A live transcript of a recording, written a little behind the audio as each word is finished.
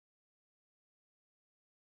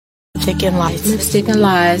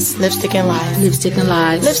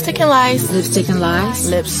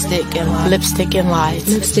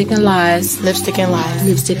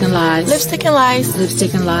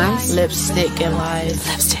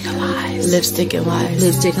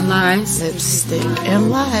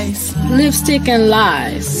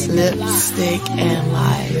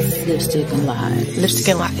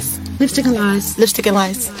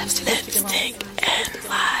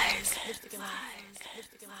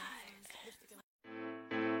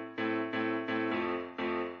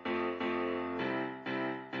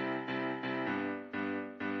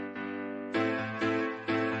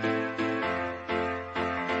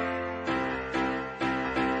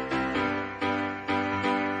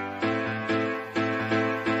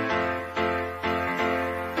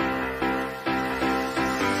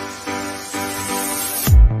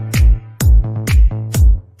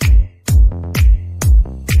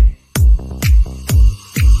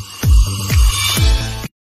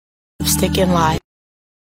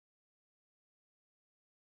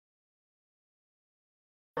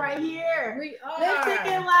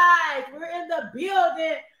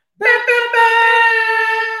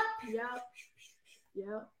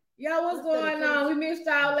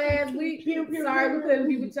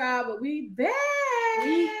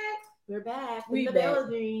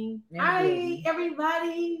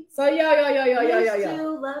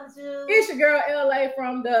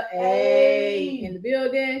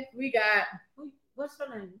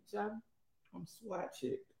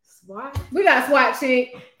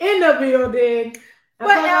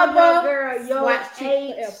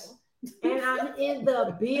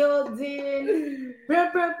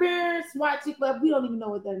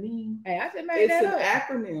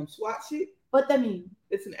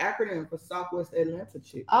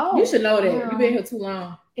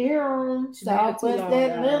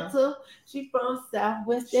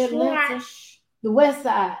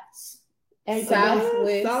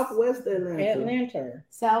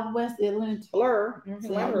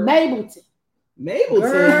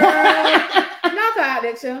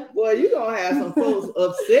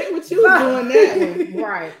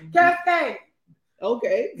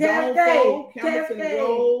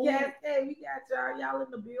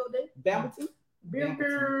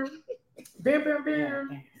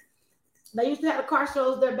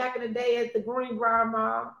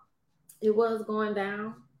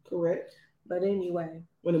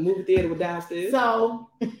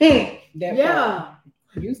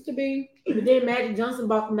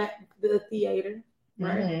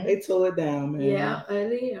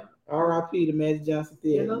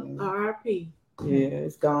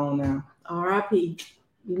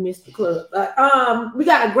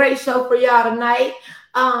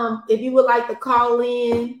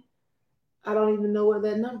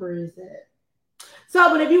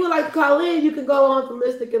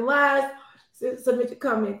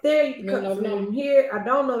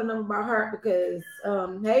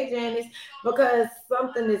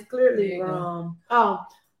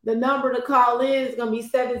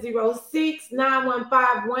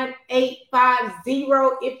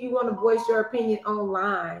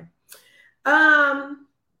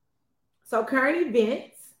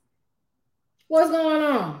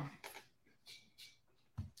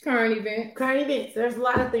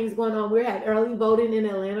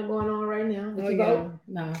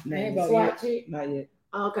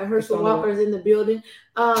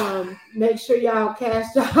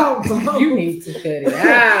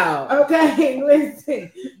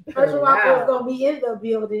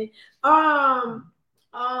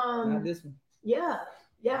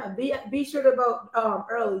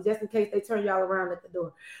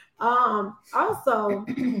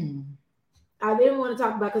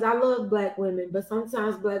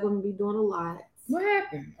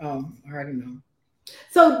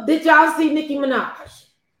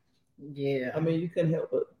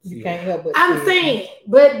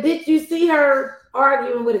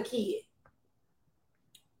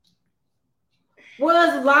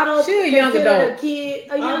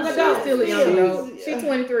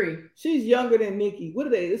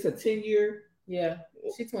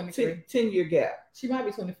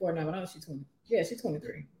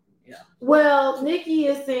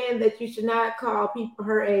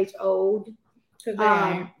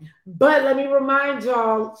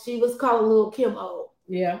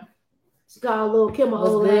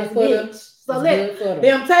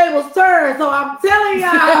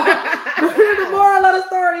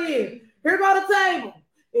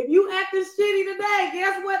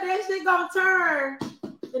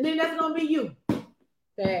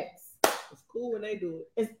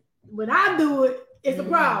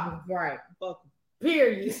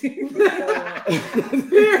Period.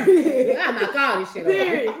 Period. I knock all this shit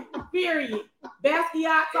Period. Period.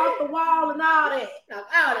 Basquiat's off the wall and all that. Knock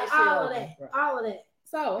all that shit All over, of that. bro. All of that.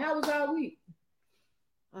 So, how was y'all week?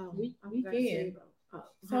 Weekend.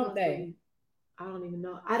 Someday. I don't even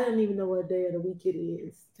know. I don't even know what day of the week it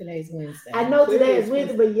is. Today's Wednesday. I know today is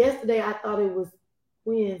Wednesday, but yesterday I thought it was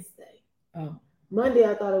Wednesday. Oh. Monday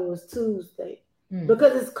I thought it was Tuesday Mm.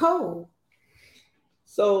 because it's cold.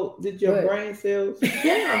 So did your What? brain cells?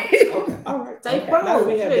 Yeah. Okay, all right. They Okay, now froze.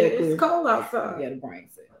 we have that clear. It's cold outside. Yeah, the brain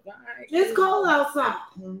cells. All right. It's cold outside,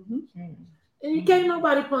 Mhm. Mm. and you can't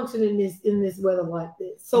nobody function in this weather like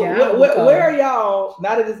this. So Yeah, I would where are y'all?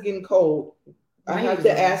 Now that it's getting cold, I My have heat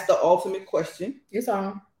to is ask the ultimate question: It's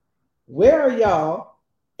on. where are y'all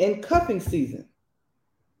in cuffing season?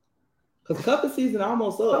 Because cuffing season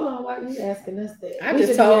almost Hold up. on, why are you asking us that? I We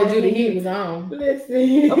just should be told you the asking heat was on.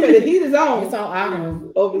 Listen. Okay, the heat is It's on on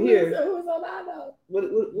auto. over here. Who's on auto? What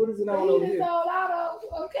is it The on heat over is here? on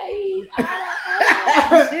auto. Okay, he's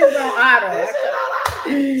auto. She's on auto. This is on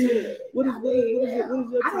auto. What is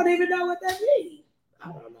your? I don't even know what that means. I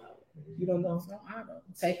don't know. You don't know? It's on auto.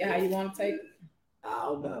 Take it how you want to take it. I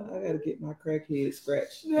don't know. I gotta get my crackhead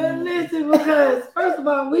scratched. Yeah, listen, because first of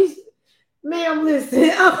all, ma'am,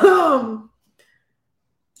 listen,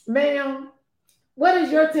 ma'am, what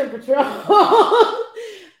is your temperature?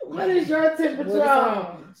 What is your temperature? What is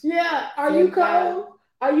on? Yeah, are you cold?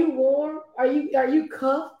 Are you warm? Are you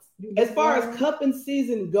cuffed? As far as cupping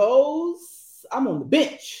season goes, I'm on the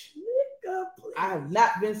bench. I have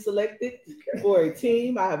not been selected for a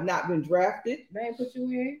team. I have not been drafted. They ain't put you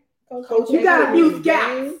in. Coach, You got a ain't put me in few the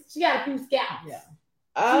scouts. game. She got a few scouts. Yeah.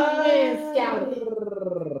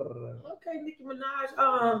 Okay, Nicki Minaj.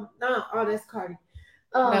 No, oh, that's Cardi.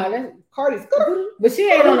 No, that's, Cardi's but she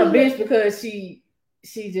ain't on the bench because she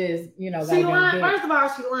just, you know, got she on the lying. bench. First of all,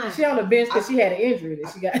 she lying. She on the bench because she had an injury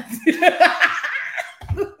that she got.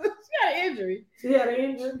 She had an injury. She had an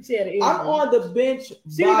injury. She had an injury. I'm on the bench.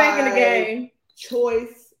 She was back in the game.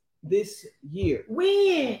 Choice this year.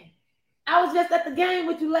 When? I was just at the game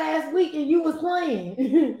with you last week and you was playing.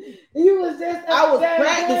 You was just at I the was game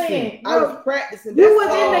practicing. playing. I was practicing. You That's was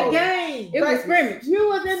in all. the game. It was scrimmage. You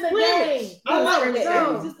was in the game. I like scrimmage. that. It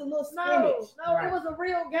No. was just a little No, scrimmage. it was a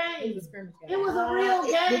real It game. was a scrimmage game. It was a real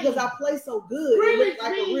game. Because I play so good. It Scrimmage looked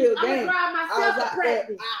like a means real I'm game. gonna drive I myself was to out there.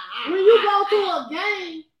 practice. When you go to a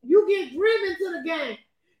game, you get driven to the game.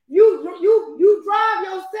 You drive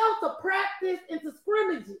yourself to practice and to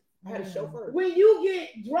scrimmages. I had a chauffeur. When you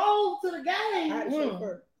get drove to the I game, had a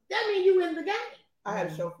chauffeur. that means you in the game. I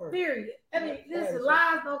had a chauffeur. Period. I mean, Yeah, listen, yeah.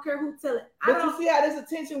 lies don't care who tell it. I But you don't. see how this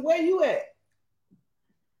attention, where you at?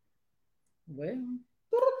 Well,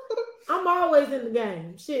 I'm always in the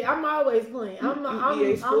game. Shit, I'm always playing. I'm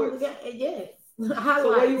EA the Sports? game. Yes. So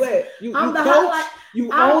where you at? You I'm the coach? highlight.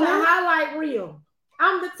 You I'm own the it? highlight reel.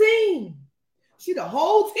 I'm the team. She the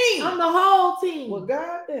whole team. I'm the whole team. Well,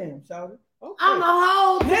 goddamn, Shawty. Okay. I'm the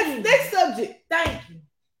whole team. Next subject. Thank you.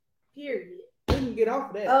 Period. We can get off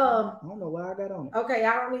of that. I don't know why I got on it. Okay,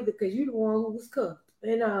 I don't need it because you the one who was cooked.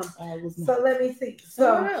 And I was not. so let me see.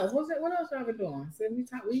 so what So else? What else y'all been doing? So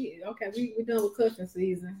we done with cuffing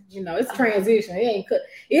season. You know, it's transition. It ain't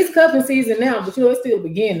it's cuffing season now, but you know it's still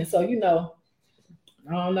beginning. So you know,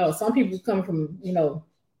 I don't know. Some people come from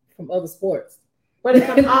from other sports. where they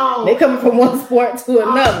come on. They coming from one sport to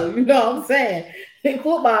another. You know what I'm saying?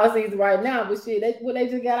 Football season right now, but shit, they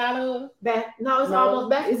just got out of. No, it's No, almost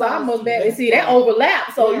basketball. It's almost back. season. See, that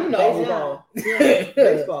overlap. So Yeah, you know, baseball. Yeah.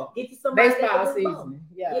 Baseball. Get you somebody that baseball can do both. season.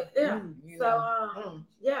 Yeah. Yeah. You So know.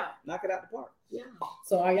 yeah. Knock it out the park. Yeah.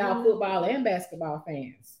 So are y'all football and basketball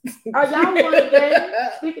fans? Are y'all one of them?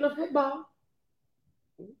 Speaking of football.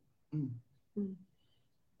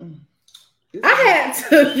 I had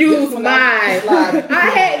to use one my I- I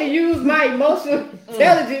had to use my emotional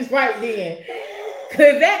intelligence right then.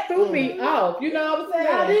 Cause that threw me off. You know what I'm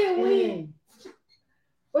Y'all saying? did win.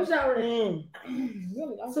 What's y'all record?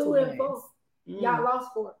 Really lost 2-4. Mm. Y'all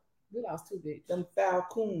lost 4. We lost 2 bitches. Them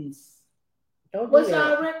Falcons. Don't do What's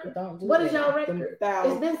that. y'all record? Don't do What is that. y'all Them record?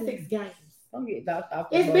 Falcons. It's been 6 games. Don't get knocked off.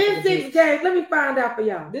 It's been 6 games. Let me find out for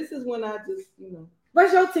y'all. This is when I just,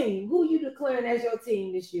 What's your team? Who you declaring as your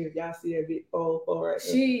team this year? y'all see that big 4 right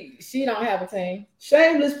there. She don't have a team.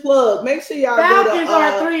 Shameless plug. Make sure y'all Falcons go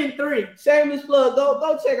are to 3-3. shameless plug.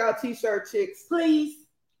 Go check out T-shirt Chicks. Please.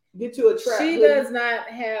 Get you a trap. She hoodie. does not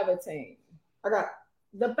have a team. I got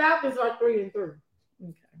The Falcons are 3-3.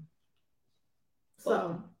 Okay.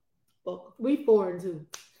 So fuck, we 4-2.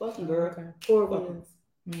 fucking girl. Okay. 4 Fuck. wins.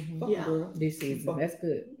 Mhm. Yeah. Girl. This season, Fuck. that's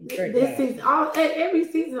good. Great This job. season, every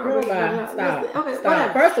season. Girl, already bye. coming out. Stop. Okay, Stop.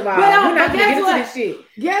 whatever. First of all, But, we're not but gonna get guess into what? this shit.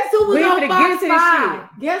 Guess who was We on finna get Fox into this 5?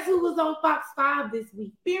 Guess who was on Fox 5 this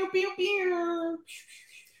week? Pew, pew, pew.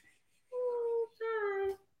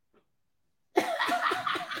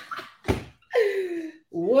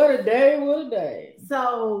 What a day! What a day!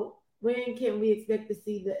 So when can we expect to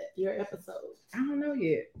see your episode? I don't know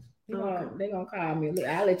yet. They Okay. gonna call me. Look,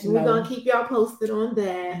 I'll let you We're know. gonna keep y'all posted on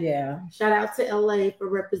that. Yeah. Shout out to LA for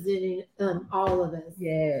representing all of us.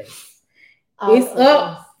 Yes. All It's of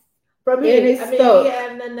up. us. From It here, is I mean, stuck. we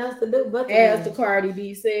have nothing else to do but to As win. the Cardi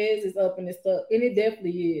B says, it's up and it's stuck, and it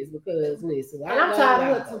definitely is because listen, And I'm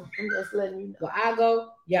tired of her too. I'm just letting you know. Where I go,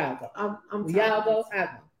 y'all go. I'm Where tired y'all of go, her. I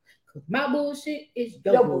go. 'Cause my bullshit is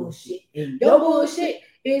your Your bullshit, and Your your bullshit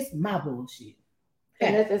is my bullshit,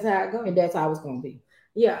 And that's just how it goes. and that's how it's gonna be.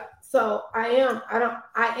 Yeah. So I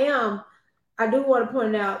do want to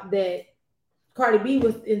point out that Cardi B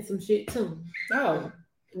was in some shit too. Oh,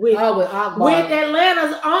 With with Akbar. with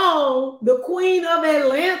Atlanta's own, the queen of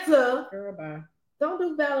Atlanta. Girl, bye. Don't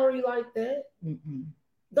do Valerie like that. Mm-mm.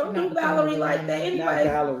 Don't Not do the Valerie queen of like that. Atlanta. Not Anyway,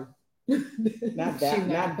 Valerie. Not She that. Not the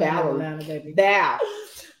queen of Valerie. Atlanta, baby. Val.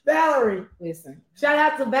 Valerie. Listen. Shout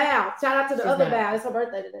out to Val. Shout out to the She's other not. Val. It's her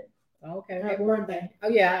birthday today. Okay. Happy Happy birthday. birthday. Oh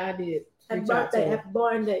yeah, I did. Happy Reach out to birthday. her. Happy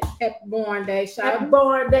born day. Happy born day, Happy shout.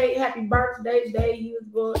 born day. Happy birthday day. You was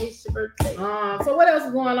born. It's your birthday. So what else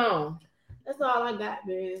is going on? That's all I got,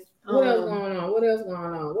 man. What else going on? What else going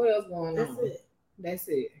on? What else going That's on? it. That's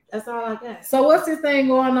it. That's all I got. So what's this thing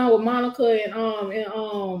going on with Monica and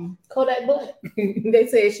Kodak Black. they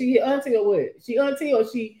said she auntie or what? She auntie or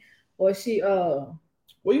she Well,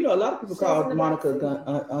 you know, a lot of people She was in call the Monica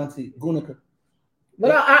backseat. Auntie Gunica.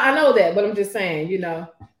 but I know that, but I'm just saying, you know.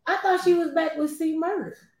 I thought she was back with C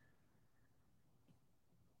Murder.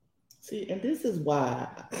 See, and this is why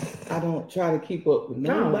I don't try to keep up with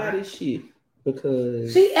No. nobody's shit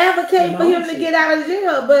because She advocated for him to Shit. get out of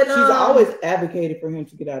jail, but she's always advocated for him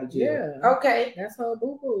to get out of jail. Yeah. okay. That's her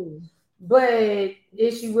boo boo. But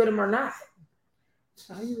is she with him or not?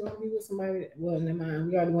 How you gonna be with somebody? Well, never mind.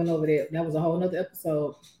 We already went over that. That was a whole nother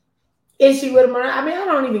episode. Is she with him or not? I mean, I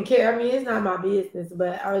don't even care. I mean, it's not my business,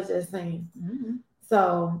 but I was just saying. Mm-hmm.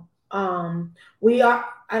 So, we are.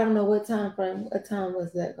 I don't know what time frame. What time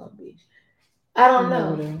was that gonna be? I don't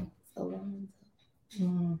know. So long.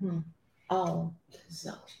 Mm-hmm. Oh,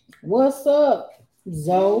 so What's up,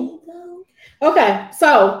 Zoe? Okay,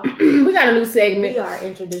 so we got a new we segment. are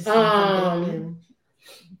introducing. Um, something new.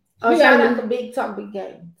 Oh, we shout got out to Big Talk Big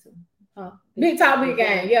Game too. Big Talk Big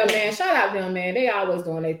Game. Yeah, man. Shout out them, man. They always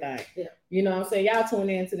doing their thing. Yeah. You know what I'm saying? Y'all tune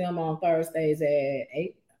in to them on Thursdays at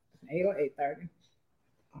 8 or 8:30.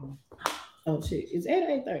 Oh shit. It's 8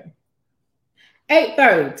 or 8:30.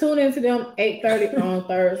 8:30. Tune in to them 8:30 on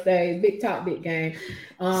Thursdays. Big Talk Big Game.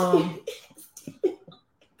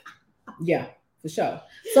 Yeah, for sure.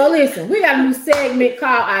 So listen, we got a new segment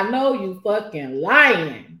called I Know You Fucking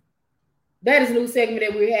Lying. That is a new segment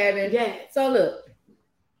that we're having. Yeah. So look,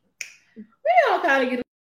 we all kind of get.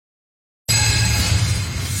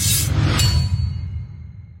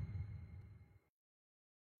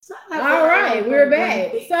 All right, we're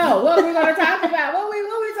back. So what we're gonna talk about? What we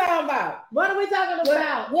talking about? What are we talking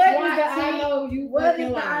about? What is the I know you What fucking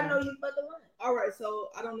is the I lying? know you fucking lying? All right, so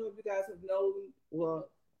I don't know if you guys have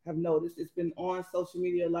noticed. It's been on social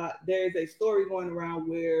media a lot. There's a story going around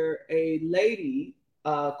where a lady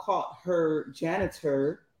caught her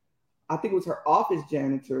janitor. I think it was her office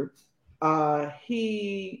janitor.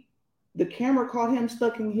 The camera caught him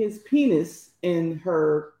stuffing his penis in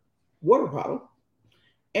her water bottle,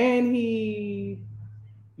 and he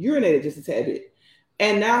urinated just a tad bit.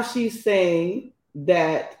 And now she's saying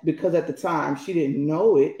that because at the time she didn't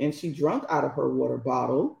know it and she drank out of her water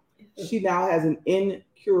bottle, she now has an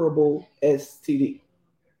incurable STD.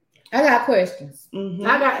 I got questions. Mhm.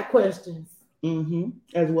 I got questions.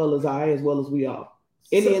 As well as we all.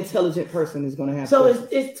 Any intelligent person is going to have. So questions.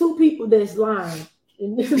 it's two people that's lying.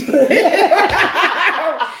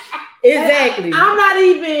 Exactly. I'm not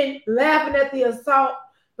even laughing at the assault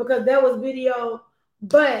because that was video.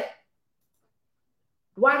 But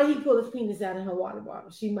why did he pull his penis out in her water bottle?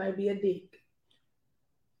 She might be a dick.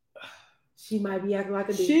 She might be acting like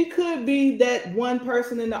a dick. She could be that one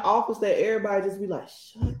person in the office that everybody just be like,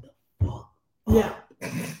 shut the fuck up.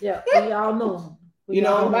 Yeah, we all know him. You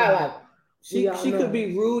know, like She We all know. could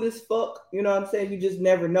be rude as fuck. You know what I'm saying? You just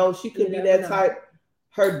never know. She could You be never that know. type.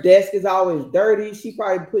 Her desk is always dirty. She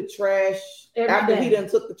probably put trash Every after day. he done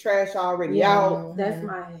took the trash already Yeah. out. That's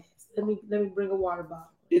my ass. Let me bring a water bottle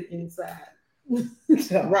inside.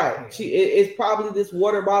 Right. It's probably this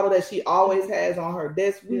water bottle that she always has on her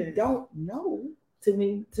desk. We don't know. To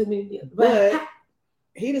me, But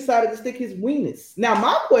he decided to stick his weenus. Now,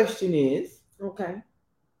 my question is, okay.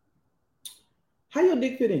 How your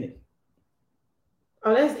dick fit in it?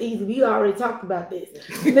 Oh, that's easy. We already talked about this.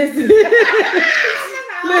 Listen.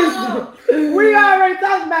 We already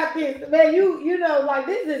talked about this. Man, you know, like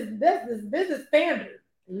this is standard.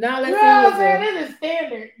 Now let's This is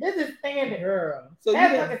standard. This is standard. Girl. So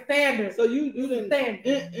that's like a standard. So you didn't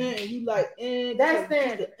standard. You like that's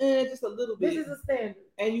standard. Just a little bit. This is a standard.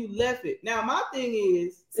 And you left it. Now my thing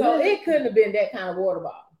is, so it couldn't have been that kind of water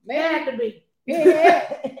bottle. It had to be.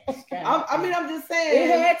 I'm just saying.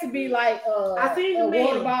 It had to be like I seen a the man.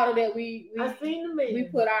 water bottle that we seen the man. We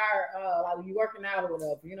put our like you working out or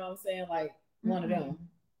whatever. You know what I'm saying? Like one of them.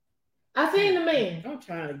 I seen the man. I'm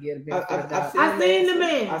trying to get a bit. I seen the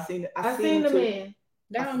man. I seen the man.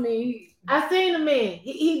 That don't mean I seen the man.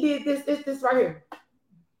 He did this right here.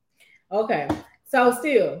 Okay. So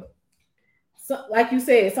still, like you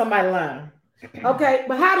said, somebody lying. Okay,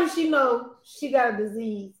 but how does she know she got a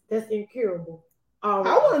disease that's incurable? I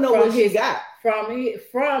want to know what she got from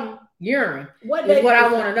urine. What I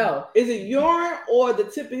want to know. Is it urine or the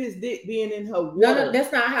tip of his dick being in her water? No,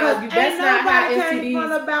 that's not how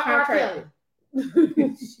STDs about contracted.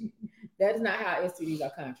 That is not how STDs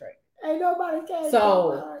are contracted. Ain't nobody cares.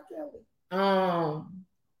 So,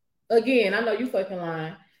 again, I know you fucking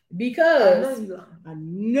lying because I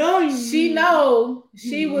know she know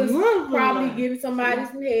she was probably giving somebody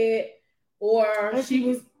some head, or she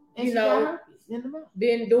was, you know,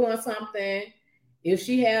 been doing something. If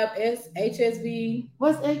she have HSV,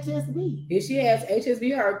 what's HSV? If she has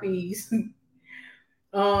HSV herpes,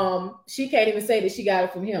 she can't even say that she got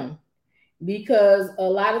it from him, because a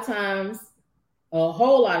lot of the time with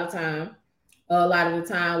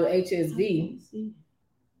HSV,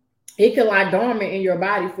 it can lie dormant in your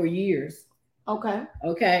body for years. Okay.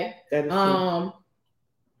 That is true.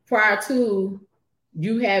 Prior to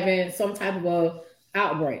you having some type of a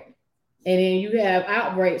outbreak. And then you have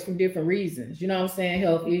outbreaks from different reasons. You know what I'm saying?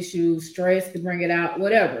 Health issues, stress to bring it out,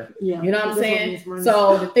 whatever. Yeah. You know what I'm saying?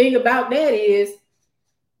 So the thing about that is,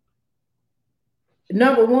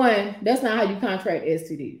 number one, that's not how you contract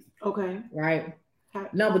STDs. Okay. Right?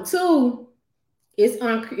 Number two, it's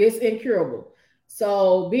incurable.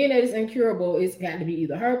 So being that it's incurable, it's got to be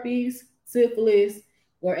either herpes, syphilis,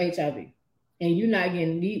 or HIV. And you're not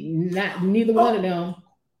getting neither one of them,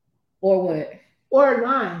 or what? Or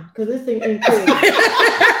Lyme, because this thing incurable.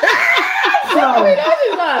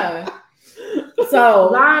 So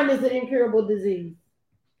Lyme is an incurable disease.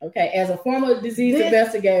 Okay, as a former disease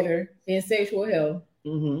investigator in sexual health,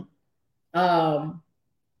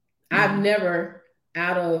 I've never,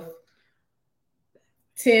 out of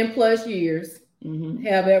 10 plus years,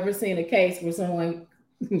 have ever seen a case where someone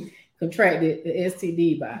contracted the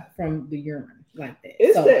STD from the urine like that.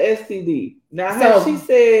 It's the STD. Now, she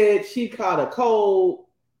said she caught a cold,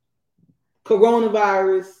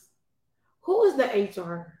 coronavirus. Who is the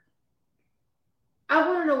HR? I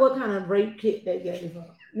want to know what kind of rape kit they gave her.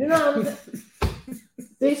 You know what I'm saying?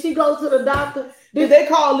 Did she go to the doctor? Did they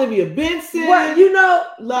call Olivia Benson? What, you know,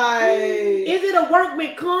 like, is it a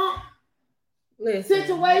workman comp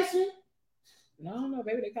situation? No,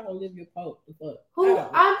 maybe they call Olivia Pope. Who?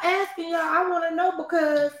 I'm asking y'all. I want to know,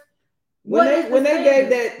 because when they gave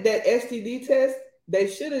that STD test, they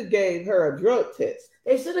should have gave her a drug test.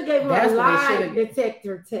 They should have gave her a lie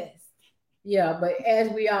detector test. Yeah, but as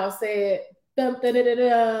we all said, I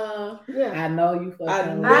know you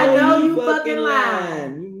fucking lying. I know you fucking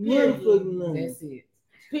lying. That's it.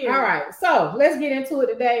 Period. All right, so let's get into it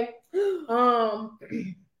today.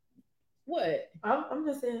 What? I'm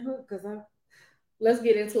just saying because let's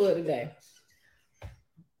get into it today.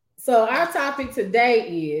 So our topic today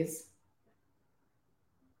is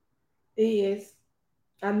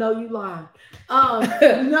I know you lying. No.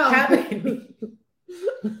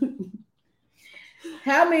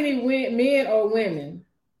 How many men or women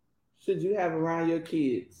should you have around your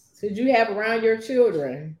kids? Should you have around your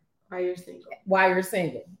children while you're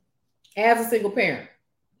single? As a single parent,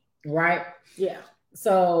 right? Yeah.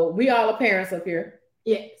 So we all are parents up here.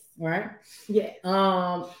 Yes. Right? Yes.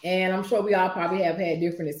 And I'm sure we all probably have had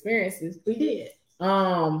different experiences. We did.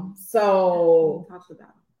 So talk about them.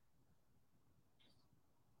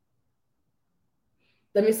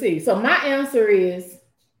 Let me see. So my answer is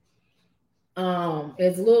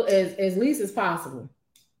as least as possible.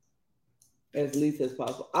 As least as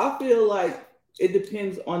possible. I feel like it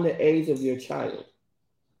depends on the age of your child.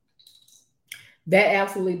 That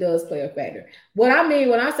absolutely does play a factor. What I mean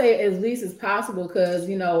when I say as least as possible, because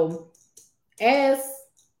as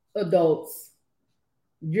adults,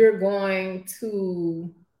 you're going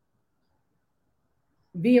to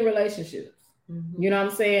be in relationships. Mhm. You know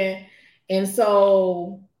what I'm saying? And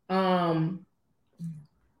so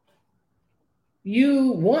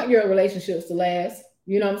you want your relationships to last,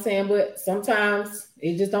 you know what I'm saying? But sometimes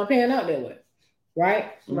it just don't pan out that way.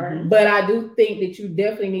 Right? Right. But I do think that you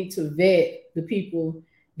definitely need to vet the people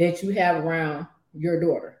that you have around your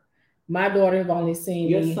daughter. My daughter have only seen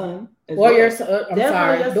Your me, son. as or well. your son. I'm Definitely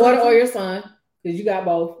sorry, your son daughter too. or your son, because you got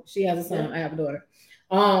both. She has a son. Yeah. I have a daughter.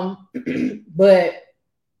 But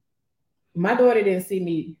my daughter didn't see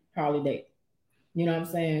me hardly date. You know what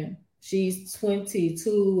I'm saying? She's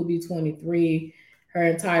 22, will be 23. Her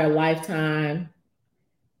entire lifetime,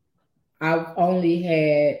 I've only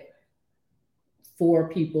had 4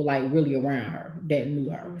 people like really around her that knew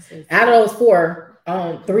her. Out of those 4,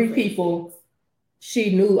 3 people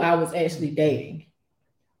she knew I was actually dating.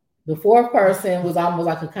 The 4th person was almost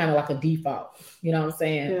like a kind of like a default. You know what I'm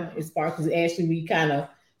saying? Yeah. As far as actually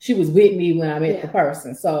she was with me when I met the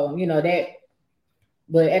person. So, you know that.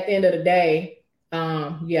 But at the end of the day,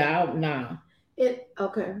 no.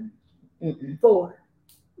 Okay. Mm-mm. 4.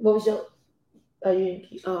 What was your? Oh, you didn't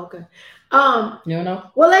keep. Oh, okay. You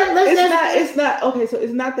know? Well, let's. It's not okay. So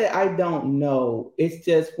it's not that I don't know. It's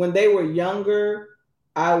just when they were younger,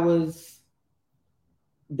 I was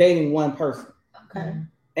dating one person, Okay.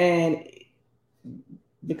 and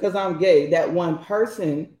because I'm gay, that one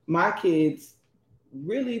person, my kids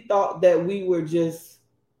really thought that we were just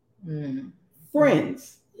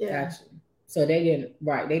friends. Yeah. Gotcha. So they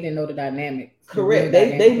didn't know the dynamic. Correct.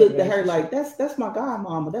 They looked at her like that's my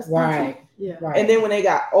godmama. That's right. Yeah. Right. And then when they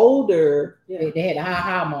got older, they had a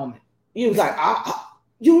ha moment. He was like,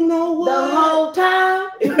 you know what? The whole time.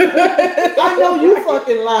 I know you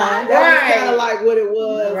fucking lying. That was kind of like what it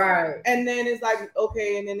was. Right. And then it's like,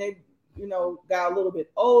 okay, and then they, got a little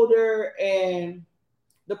bit older. And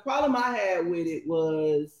the problem I had with it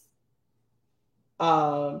was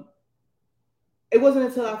it wasn't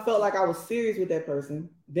until I felt like I was serious with that person,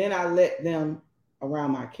 then I let them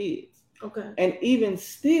around my kids. Okay. And even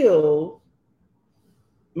still,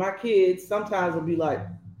 my kids sometimes will be like,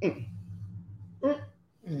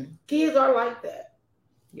 Kids are like that.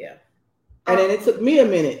 Yeah. And then it took me a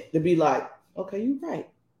minute to be like, okay, you're right.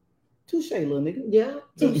 Touche, little nigga. Yeah.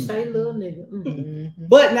 Touche, little nigga. Mm-hmm.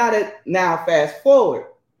 But now fast forward,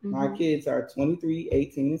 Mm-hmm. my kids are 23,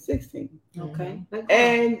 18, and 16. Okay.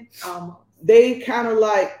 And they kind of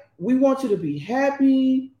like, we want you to be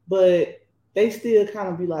happy, but they still kind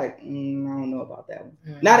of be like, I don't know about that one.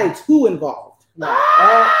 Mm-hmm. Now they too involved.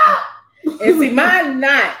 And see, mine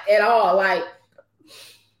not at all. Like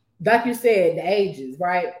you said, the ages,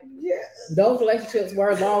 right? Yeah. Those relationships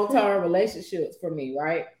were long-term relationships for me,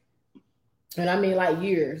 right? And I mean like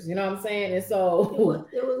years, you know what I'm saying? And so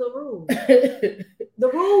it was a rule. The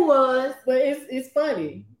rule was, but it's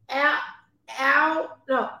funny.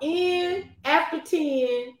 In after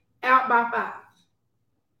 10, out by 5.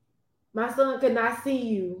 My son could not see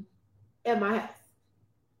you at my house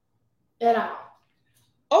at all.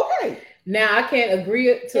 Okay. Now I can't agree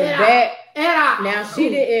to that. At all. Now she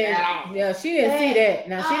didn't. Yeah, she didn't see that.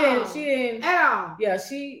 Now she didn't. At all. Yeah,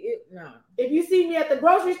 no. If you see me at the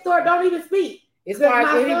grocery store, don't even speak. As far as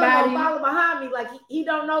my son anybody gonna follow behind me, like he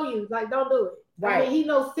don't know you. Like, don't do it. Right. I mean, he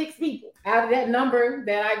knows 6 people. Out of that number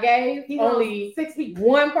that I gave, He knows only 6 people.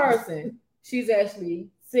 one person she's actually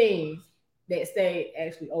seen that stayed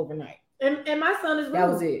actually overnight. And my son is rude. That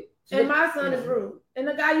was it. And my son is rude. And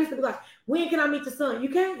the guy used to be like, when can I meet your son? You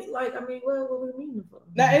can't. Like, I mean, what are we meeting for?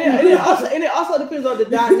 Now, and it also depends on the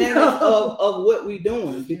dynamics of what we're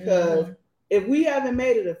doing, because if we haven't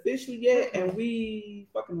made it official yet and we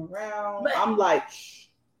fucking around, I'm like,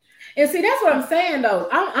 and see, that's what I'm saying though.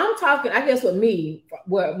 I'm talking, I guess with me,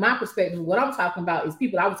 what my perspective, what I'm talking about is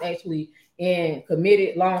people I was actually in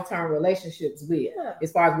committed long-term relationships with,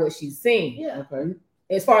 as far as what she's seen. Yeah. Okay.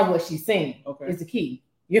 As far as what she's seen, is the key.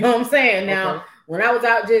 You know what I'm saying? Now, when I was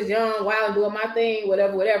out just young, wild, doing my thing,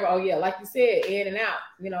 whatever. Oh yeah, like you said, in and out.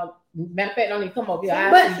 You know, matter of fact, don't even come up here.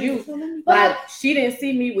 I see you. Like she didn't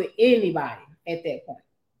see me with anybody at that point.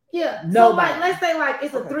 Yeah. Nobody. So like, let's say like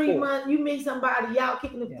it's a 3 month. You meet somebody, y'all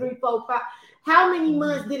kicking the 3, 4, 5. How many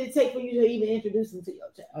months did it take for you to even introduce them to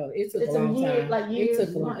your child? Oh, it took a long time. Like years. It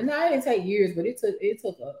took a long. No, it didn't take years, but it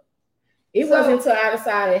took a. It wasn't until I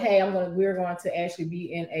decided, hey, we're going to actually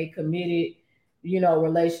be in a committed,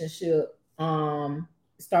 relationship.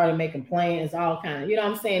 Started making plans, all kind of, you know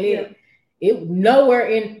what I'm saying? It nowhere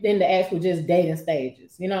in the actual just dating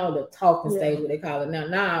stages, the talking stage, what they call it now.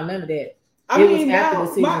 Nah, none of that. I It mean, was after now the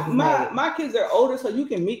season was made. my kids are older, so you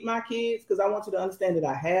can meet my kids because I want you to understand that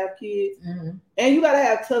I have kids, Mhm. and you gotta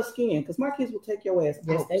have tough skin because my kids will take your ass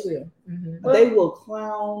Yes, out. they will. Mhm. They will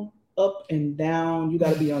clown up and down. You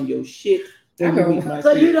gotta be on your shit when you meet my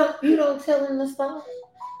So kids. you don't tell them to stop.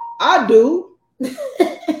 I do,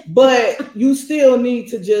 but you still need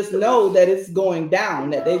to just know that it's going down,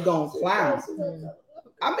 that they gonna clown.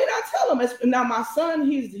 I mean, I tell them now. My son,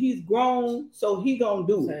 he's grown, so he gonna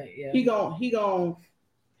do it. Yeah. He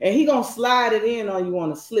gonna slide it in on you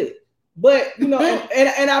on a slip. But you know,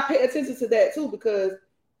 and I pay attention to that too because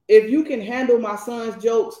if you can handle my son's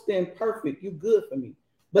jokes, then perfect. You good for me.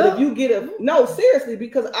 But if you get seriously,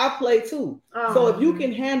 because I play too. So if you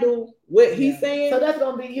can handle what he's saying, so that's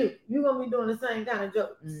gonna be you. You're gonna be doing the same kind of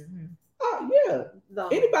jokes. Mhm. oh yeah. No.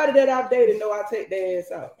 Anybody that I've dated know I take their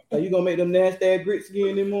ass out. Are you gonna make them nasty ass grits again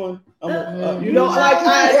in the morning? You know, like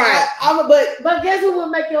But guess who would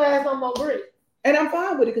make your ass on more grits? and I'm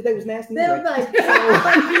fine with it because they was nasty. They was anyway.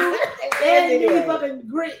 like, and these fucking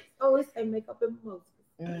grits. Oh, it's a makeup and most.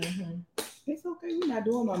 Mhm. It's okay. We're not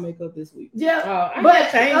doing my makeup this week. Yeah, Oh, I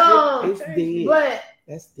but changed It's dead. but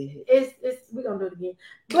That's dead. it's we're gonna do it again.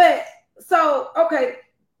 But so okay,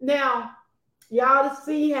 now y'all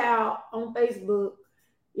see how on Facebook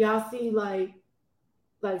y'all see like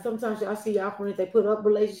sometimes y'all see y'all friends, they put up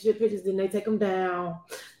relationship pictures, then they take them down,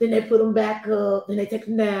 then they put them back up, then they take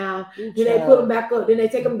them down, then they put them back up, then they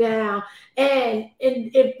take them down. And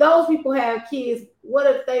if those people have kids, what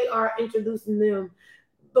if they are introducing them?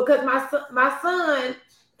 Because my son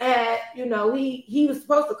had, you know, he was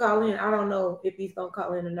supposed to call in. I don't know if he's gonna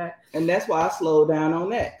call in or not. And that's why I slowed down on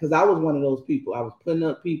that because I was one of those people. I was putting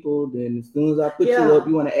up people, then as soon as I put you up,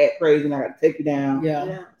 you want to act crazy, and I got to take you down.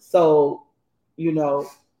 Yeah. So, you know.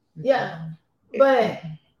 Yeah. But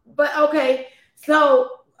okay.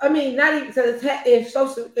 So I mean, not even so if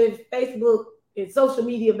Facebook and social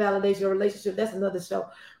media validates your relationship, that's another show.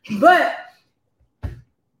 But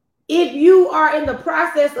if you are in the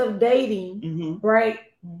process of dating, right?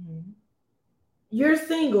 Mhm. You're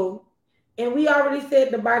single, and we already said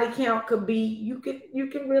the body count could be you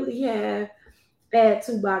can really add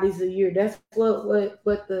 2 bodies a year. That's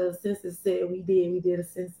what the census said. We did a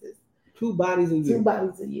census. 2 bodies a year. 2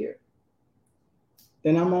 bodies a year.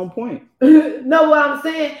 Then I'm on point. Know what I'm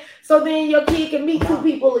saying? So then your kid can meet 2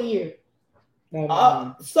 people a year.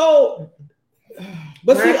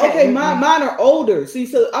 But see, okay, mine are older. See,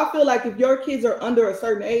 so I feel like if your kids are under a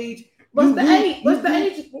certain age, What's the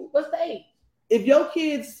age? If your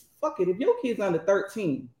kids, if your kids under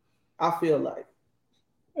 13, I feel like.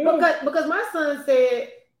 Because my son said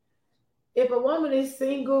if a woman is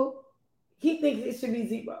single, he thinks it should be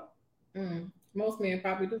 0. Most men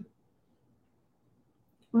probably do.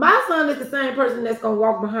 My son is the same person that's gonna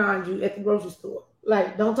walk behind you at the grocery store.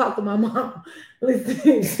 Like, don't talk to my mom.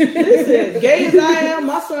 Listen, gay as I am,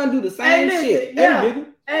 my son do the same shit. Yeah.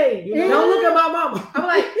 Hey, don't look at my mama. I'm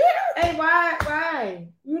like, hey, why?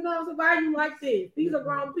 You know what I'm saying? Why are you like this? These are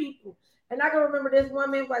grown people. And I can remember this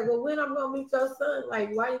one man was like, well, when I'm gonna meet your son,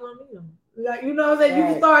 like, why you gonna meet him? Like, you know what I'm saying?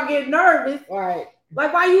 Right. You start getting nervous. Right.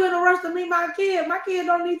 Like, why you in a rush to meet my kid? My kid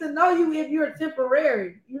don't need to know you if you're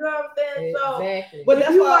temporary. You know what I'm saying? Exactly. So, but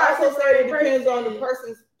that's you why I also say it temporary depends on person, the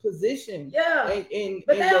person's position. Yeah. But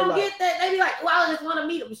they don't get that. They be like, well, I just want to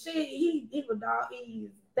meet him. Shit, he's a dog.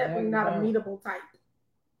 He's definitely not a meetable type.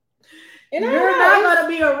 And you're not gonna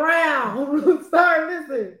be around. Sorry,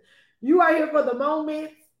 listen. You are here for the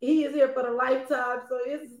moment. He is here for the lifetime. So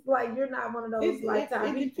it's like you're not one of those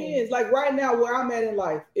lifetime It people. depends. Like right now, where I'm at in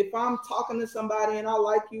life, if I'm talking to somebody and I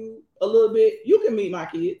like you a little bit, you can meet my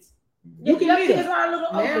kids. You can meet kids them. are a little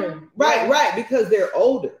older. Right, because they're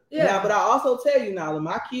older. Yeah. Now, but I also tell you now,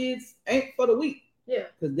 my kids ain't for the week. Yeah.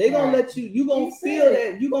 Because they're gonna let you gonna feel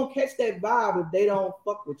that, you gonna catch that vibe if they don't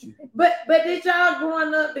fuck with you. But did y'all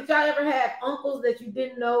growing up, did y'all ever have uncles that you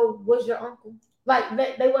didn't know was your uncle? Like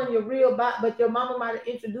they weren't your real but your mama might have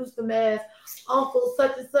introduced them as Uncle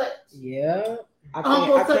such and such. Yeah. I can't.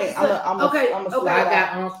 I'm a slide I got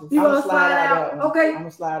out. uncles. You gonna slide out? Okay. I'm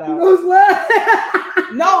gonna slide out. You gonna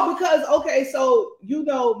slide? No, because so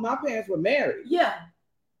my parents were married. Yeah.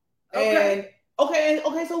 Okay. And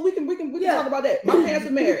okay, so we can talk about that. My parents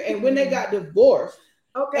were married, and when they got divorced,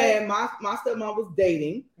 and my stepmom was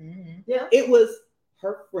dating, yeah, it was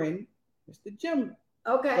her friend, Mr. Jim.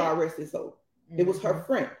 Okay. God rest his soul. It was her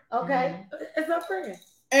friend. Okay. It's her friend.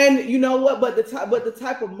 And you know what? But the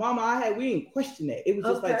type of mama I had, we didn't question that. It was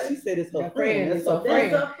just like she said, it's her friend. That's her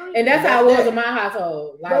friend. And that's how it was in my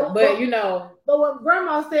household. Like, but you know. But when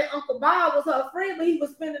Grandma said Uncle Bob was her friend, but he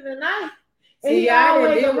was spending the night. And See, he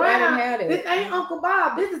always I didn't around. have it. This ain't Uncle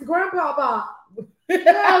Bob. This is Grandpa Bob. You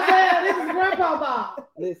know what I'm saying? This is Grandpa Bob.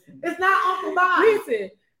 Listen. It's not Uncle Bob.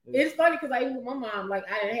 Listen, it's funny because I even with my mom, like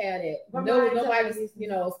I didn't have that. My No, mom ain't nobody, telling me. you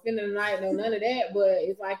know, spending the night, no none of that. But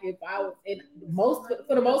it's like if I was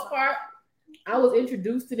for the most part, I was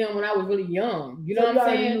introduced to them when I was really young. You know So what I'm you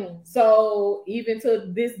already saying? knew. So even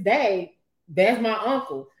to this day, that's my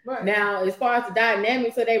uncle. Right. Now, as far as the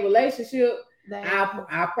dynamics of their relationship, That-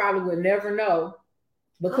 I probably would never know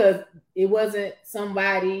because it wasn't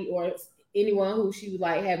somebody or anyone who she was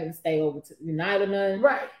like having to stay over to the night or nothing.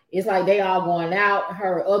 right. It's like they all going out,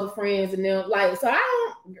 her other friends and them. Like, so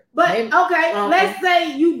I don't. But Maybe- okay, let's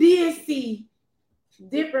say you did see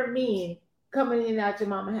different men coming in and out your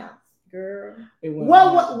mama's house. Girl, It went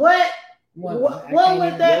What one, what I would can't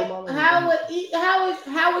even- that? Your mama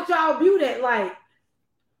How would y'all view that? Like,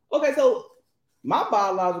 Okay, so my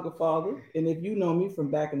biological father, and if you know me from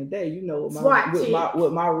back in the day, you know SWAT chick.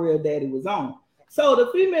 what my real daddy was on. So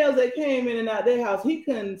the females that came in and out their house, he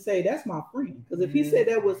couldn't say that's my friend. Because if he said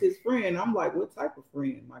that was his friend, I'm like, what type of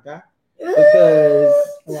friend, my guy? Because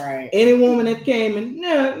right. any woman that came in,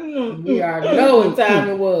 We already know what time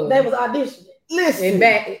it was. they was auditioning. Listen, And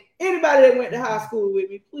back, anybody that went to high school with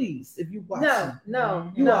me, please, if you watch,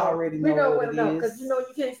 No, you no. already We know know what it is. because you know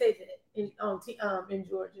you can't say that in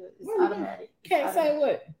Georgia. It's Well, automatic. It's can't say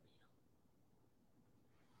automatic. what.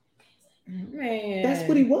 Man, That's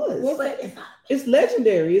what he was. What's But it's not. It's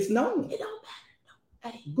legendary. It's known. It don't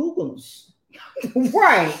matter. Google him.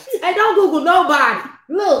 right. Hey, don't Google nobody.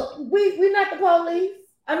 Look, we not the police.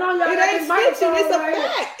 I know y'all It got ain't this fiction. microphone It's a right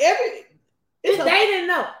here. fact. They didn't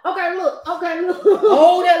know. Okay, look.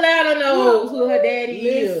 Old Atlanta knows who her daddy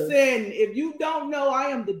is. Listen, if you don't know, I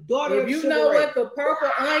am the daughter If of you Sugar know Ray. what the purple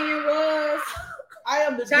onion was, I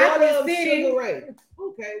am the Chocolate daughter of City. Sugar Ray.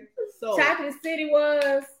 Okay, so Chocolate City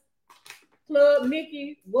was, Club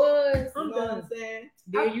Mickey was, you know what I'm saying?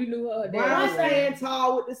 then you knew her Brown daddy. skin,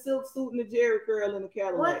 tall with the silk suit and the Jerry curl in the One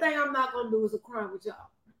Cadillac. thing I'm not gonna do is a crime with y'all.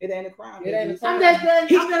 It ain't a crime. It ain't a baby. crime. I'm just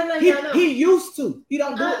letting y'all know. He used to. He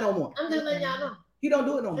don't do it no more. I'm just letting y'all know. He don't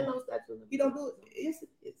do it no Ain't more. no statute. He don't do it. Yes,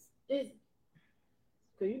 it is.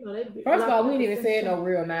 Cause you know they be. First of all, we didn't even say no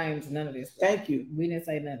real names, none of this. Thank you. We didn't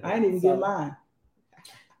say nothing. I ain't even get mine.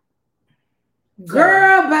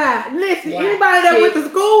 Girl, bye. Listen, Wow. anybody that went to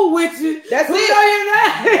school with you, That's we it. know your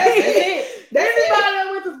That's name. it. That's Anybody it. that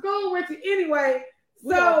went to school with you, anyway.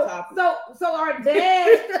 We off topic. So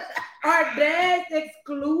our dads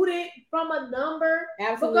excluded from a number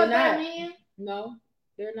Absolutely because not. they're men. No,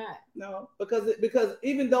 they're not. No, because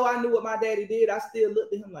even though I knew what my daddy did, I still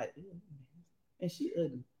looked at him like, "Ew, and she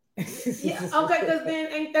ugly." Yeah, okay, because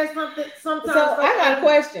then ain't that something sometimes? So I got a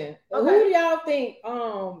question. Okay. Who do y'all think,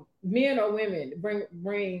 men or women,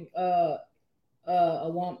 bring a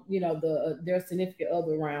woman, you know, their significant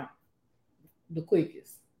other around the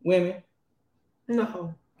quickest? Women.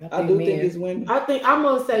 No, I do think it's women. I think I'm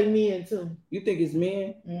gonna say men too. You think it's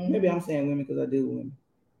men? Maybe I'm saying women because I deal with women.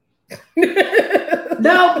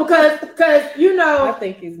 No, because you I know,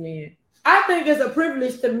 think it's men. I think it's a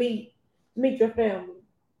privilege to meet your family.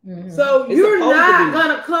 Mhm. So It's you're supposed to not be.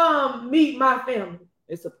 gonna come meet my family.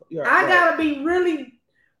 You're I right. gotta be really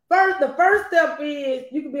first. The first step is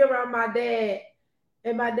you can be around my dad,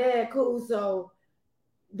 and my dad cool. So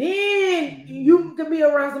then you can be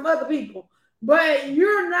around some other people. But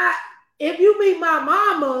you're not. If you meet my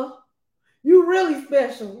mama, you really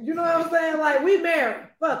special. You know what I'm saying? Like we married.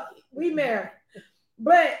 Fuck it, we married.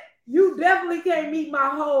 But you definitely can't meet my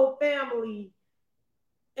whole family,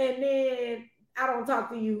 and then I don't talk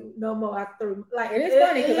to you no more after. Like And it's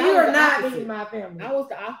funny 'cause I was you're the not opposite. meeting my family. I was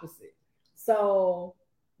the opposite. So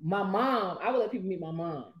my mom, I would let people meet my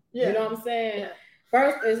mom. Yeah. You know what I'm saying? Yeah.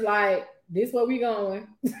 First, it's like, this where we going.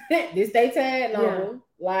 This they tag number.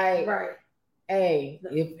 Like, Right. hey,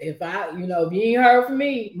 if I, you know, if you ain't heard from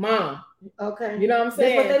me, mom, Okay. you know what I'm That's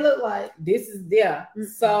saying? what they look like. This is there. Mhm.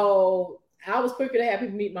 So I was quicker to have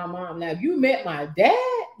people meet my mom. Now, if you met my dad,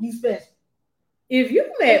 You special. if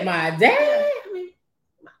you met my dad, I mean,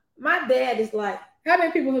 my dad is like, how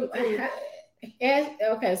many people?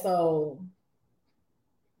 Okay, so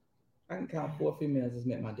I can count 4 females that's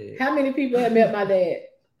met my dad. how many people have met my dad?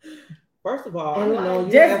 First of all, I And don't know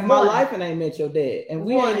you just have my one. life and ain't met your dad, and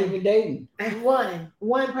we One. ain't even dating.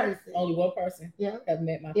 one person. Only one person Yeah. have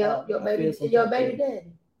met my Yeah, father. your I baby, feel some your type baby of-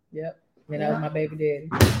 daddy. Yep. And that was my baby daddy.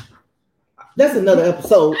 That's another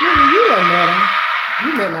episode. Nigga, you ain't met him.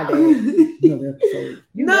 You met my dad. Another episode.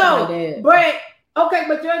 You No, met my dad. but okay,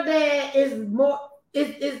 but your dad is more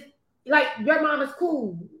is like your mom is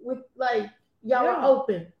cool with like y'all Yeah. are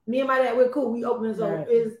open. Me and my dad we're cool. We open so Right.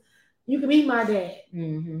 is you can meet my dad.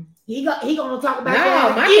 Mm-hmm. He gonna talk about No,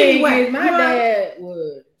 that my anyway. thing is my You know? dad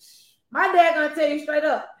would. My dad gonna tell you straight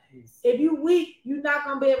up. If you weak, you're not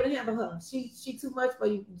gonna be able to handle her. She too much for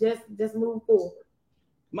you. Just move forward.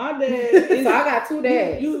 My dad. So I got two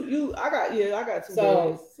dads. I got two So-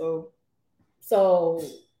 dads. So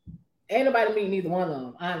ain't nobody meet neither one of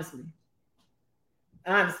them, honestly.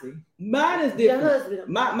 Mine is Your different. husband.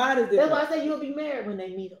 Mine is That's different. why I say you'll be married when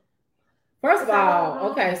they meet him. First of That's how I all,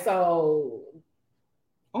 know. okay, so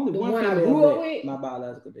Only the one one I female grew up met with? my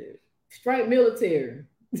biological dad. straight military.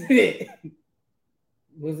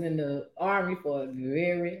 Was in the army for a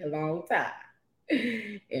very long time.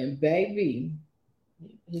 And baby,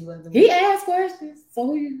 He wasn't. he asked questions. So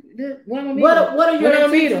when I'm gonna meet What him? are your When I'm gonna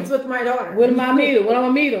meet intentions him? with my daughter? When am I meet him? When I'm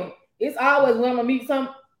gonna meet him? It's always when I'm gonna meet some.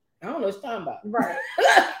 I don't know what you're talking about. Right.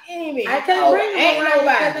 Ain't I can't bring them ain't around because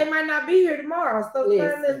nobody. they might not be here tomorrow. So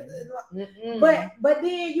Listen. Mm-mm. But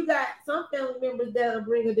then you got some family members that'll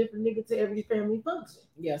bring a different nigga to every family function.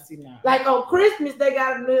 Yeah, see now. Like on Christmas they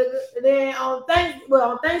got a nigga, then on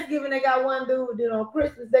Thanksgiving they got one dude, then on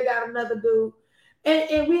Christmas they got another dude.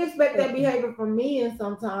 And we expect that behavior from men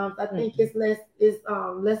sometimes. I think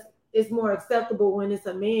it's more acceptable when it's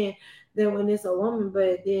a man than when it's a woman,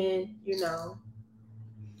 but then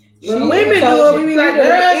when women do it, we be like,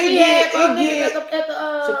 girl, she had some niggas at the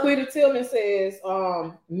Shaquita Tillman says,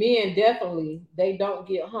 men definitely they don't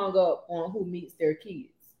get hung up on who meets their kids.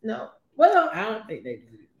 no. Well, I don't think they do.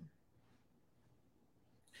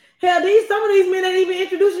 hell, some of these men ain't even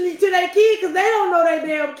introducing you to their kid because they don't know their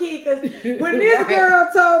damn kid. Because when this girl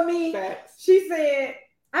told me, Facts. she said,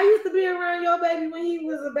 I used to be around your baby when he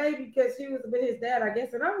was a baby because she was with his dad, I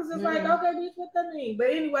guess. And I was just like, okay, bitch, what that mean?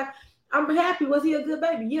 But anyway, I'm happy. Was he a good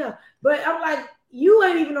baby? Yeah. But I'm like, you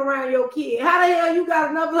ain't even around your kid. How the hell you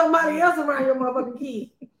got somebody else around your motherfucking kid?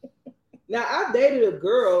 Now, I dated a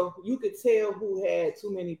girl, you could tell who had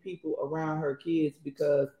too many people around her kids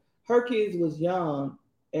because her kids was young.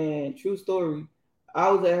 And true story, I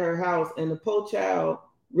was at her house and the poor child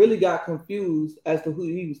really got confused as to who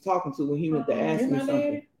he was talking to when he went to ask me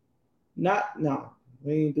something. No,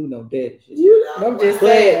 we ain't do no daddy shit. I'm just But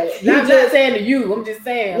saying. you Not just- saying to you. I'm just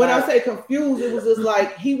saying. When like, I say confused, it was just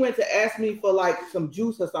like he went to ask me for like some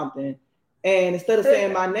juice or something. And instead of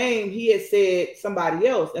saying my name, he had said somebody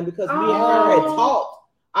else. And because me and her had talked,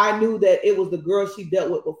 I knew that it was the girl she dealt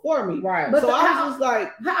with before me. right. But So I was just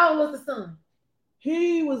like, how old was the son?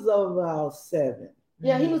 he was about 7.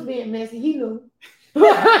 Yeah, he was being messy. He knew. Hey,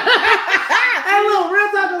 look,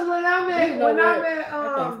 real talk is when I met, You know when I what? met,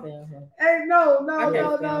 I can't stand her. hey, no.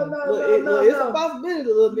 can't stand It's a possibility,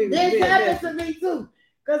 little nigga. This being happened messy. to me too.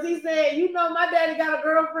 Because he said, my daddy got a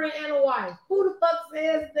girlfriend and a wife. Who the fuck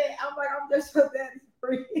says that? I'm like, I'm just your daddy's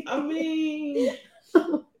friend. I mean,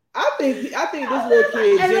 I think this little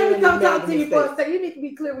kid And let me genuinely come made talk a to you for a mistake. second. You need to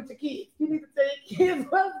be clear with your kids. You need to tell your kids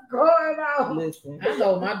what's going on. Listen, I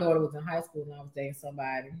know my daughter was in high school and I was dating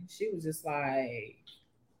somebody. She was just like,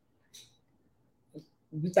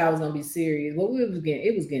 we thought it was gonna be serious. Well, it was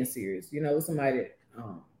getting serious. It was somebody that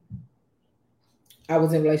I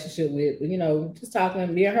was in a relationship with, but just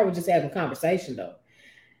talking. Me and her were just having a conversation though,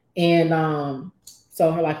 and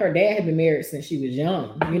so her dad had been married since she was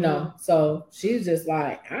young, So she's just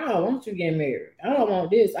like, I don't want you getting married. I don't want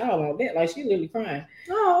this. I don't want that. Like she literally crying,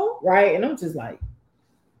 No. right? And I'm just like,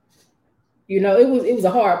 it was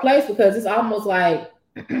a hard place because it's almost like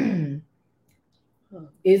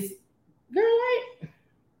it's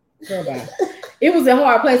girl bye. It was a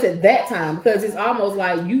hard place at that time because it's almost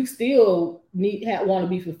like you still want to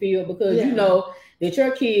be fulfilled because you know that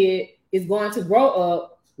your kid is going to grow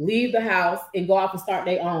up, leave the house, and go off and start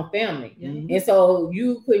their own family. Mhm. And so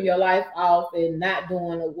you putting your life off and not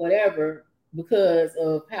doing whatever because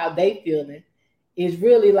of how they feeling is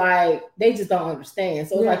really like they just don't understand.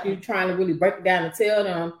 So it's like you're trying to really break it down and tell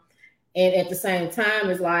them, and at the same time,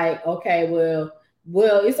 it's like, okay, well,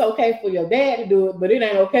 it's okay for your dad to do it, but it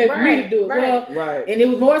ain't okay for me to do it. Well, right. and it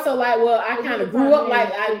was more so like, well, I Well, kind of you grew up probably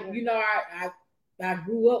like I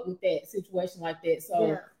grew up with that situation like that.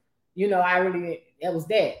 So, I really, that was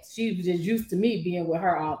that. She was just used to me being with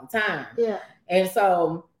her all the time. Yeah. And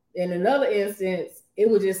so in another instance, it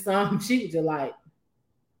was just she was just like,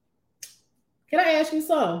 can I ask you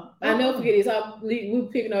something? I never forget this. We were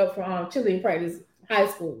picking up from cheerleading practice, high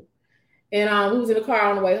school. And we was in the car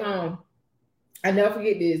on the way home. I never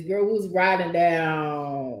forget this. Girl, we was riding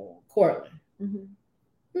down Cortland. Mm-hmm.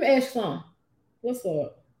 Let me ask you something. What's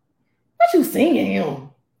up? What you singing him?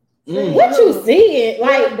 Mm. What you singing?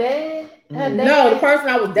 Like Like, dad? No, the person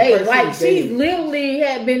I was dating, person like you she dated. literally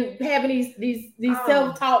had been having these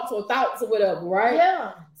self talks or thoughts or whatever, right?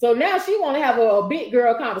 Yeah. So now she want to have a big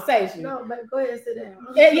girl conversation. No, but go ahead and sit down.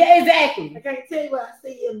 Yeah, exactly. I can't tell you what I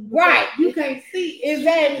see in Right. You can't see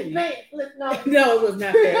Exactly. No. No, it was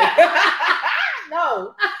not that.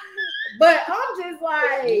 No. But I'm just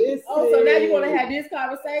like, Listen. oh, so now you want to have this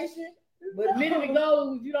conversation? But a minute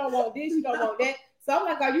ago, you don't want this, you don't want that. So I'm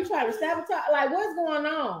like, are you trying to sabotage? Like, what's going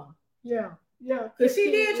on? Yeah. Because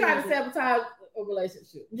she did try to sabotage a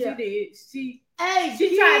relationship. Yeah. She did. She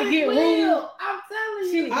She tried to get rude. I'm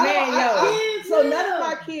telling She you. was mad, So none of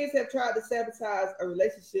my kids have tried to sabotage a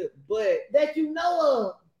relationship, but that you know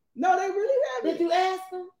of. no, they really haven't. Did you ask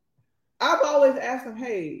them? I've always asked them,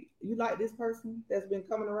 hey, you like this person that's been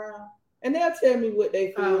coming around? And they'll tell me what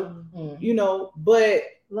they feel, you know, but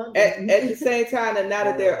at the same time, and now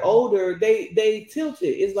that they're older, they tilt it.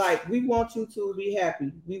 It's like, we want you to be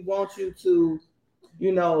happy. We want you to,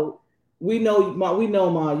 you know, we know, Ma,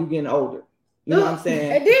 you getting older. You know what I'm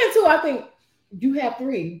saying? And then too, I think you have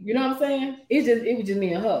 3. You know what I'm saying? It was just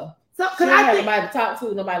me and her. So, She cause didn't I have think, nobody to talk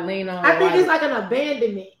to, nobody lean on. I think it's like an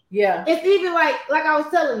abandonment. Yeah. It's even like I was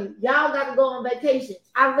telling you, y'all got to go on vacation.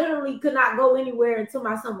 I literally could not go anywhere until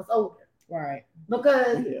my son was older. Right.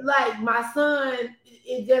 Because like my son,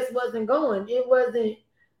 it just wasn't going.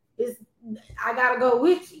 I gotta go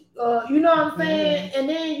with you. You know what I'm saying? And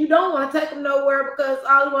then you don't want to take him nowhere because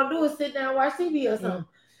all you want to do is sit down and watch TV or something.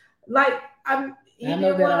 Like he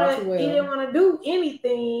didn't want to do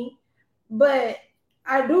anything. But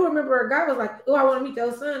I do remember a guy was like, "Oh, I want to meet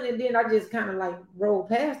your son," and then I just kind of like rolled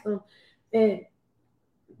past him, and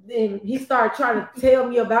then he started trying to tell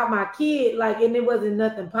me about my kid, like, and it wasn't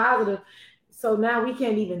nothing positive. So now we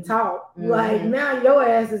can't even talk. Like now your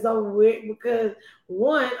ass is over with because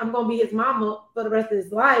one, I'm gonna be his mama for the rest of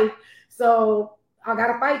his life. So I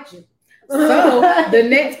gotta fight you. So the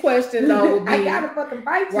next question though would be, I gotta fucking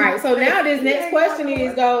fight you. Right. So now this next question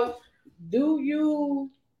is though, do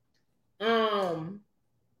you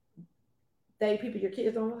date people your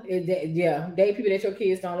kids don't like? Date people that your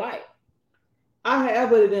kids don't like. I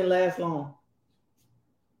have, but it didn't last long.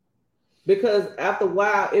 Because after a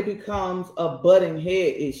while, it becomes a butting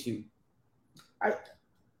head issue.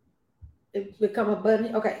 It become a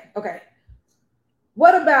button. Okay.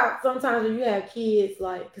 What about sometimes when you have kids,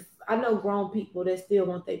 like, because I know grown people that still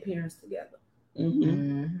want their parents together.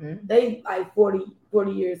 They like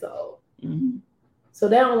 40 years old. So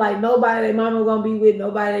they don't like nobody their mama gonna be with,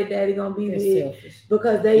 nobody their daddy gonna be with, selfish.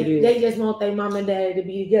 Because they just want their mom and daddy to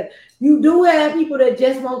be together. You do have people that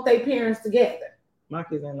just want their parents together. My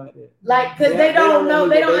kids ain't like that. Like, because they don't know,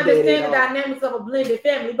 they don't understand the dynamics of a blended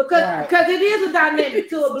family. Because it is a dynamic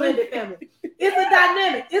to a blended family.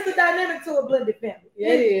 It's a dynamic to a blended family.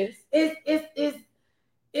 Yeah, it is.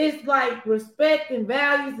 It's like respect and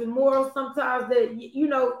values and morals sometimes that, you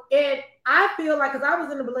know, and I feel like, because I was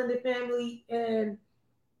in a blended family and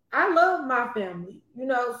I love my family, you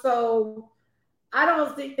know, so I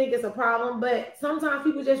don't think it's a problem, but sometimes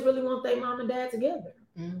people just really want their mom and dad together.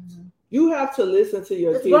 You have to listen to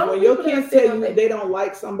your kids. When your kids tell you they don't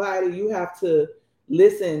like somebody, you have to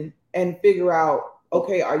listen and figure out,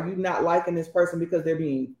 okay, are you not liking this person because they're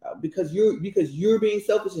being because you're being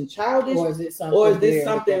selfish and childish, or is this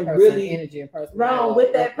something really energy and wrong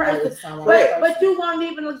with that person? But you won't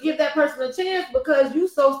even give that person a chance because you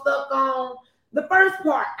so stuck on the first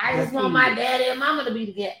part. I just want my daddy and mama to be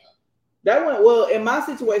together. That went well in my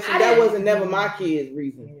situation. That wasn't never my kid's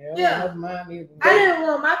reason. Yeah. I didn't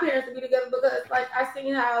want my parents to be together because, like, I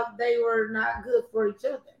seen how they were not good for each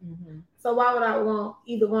other. So why would I want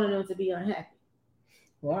either one of them to be unhappy?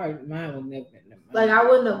 Well, mine would never been. Like, I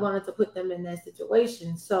wouldn't have wanted to put them in that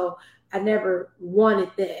situation. So I never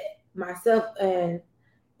wanted that myself, and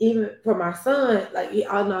even for my son, like, he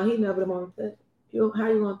never wanted that. How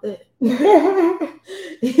you want that?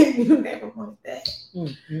 You never want that.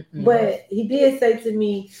 But he did say to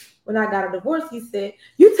me when I got a divorce, he said,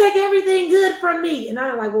 "You take everything good from me." And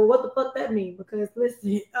I'm like, well, what the fuck that mean? Because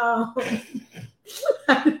listen,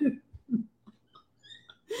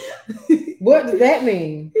 what does that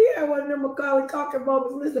mean? Yeah, one of them Macaulay Culkin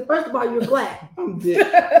moments. Listen, first of all, you're black. I'm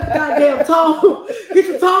dead. Goddamn tone. Get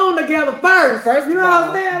your tone together first. You know what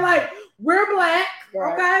I'm saying? Like, we're black,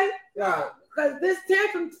 okay? Right. Because this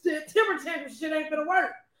temper tantrum shit ain't gonna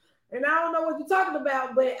work. And I don't know what you're talking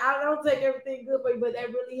about, but I don't take everything good for you. But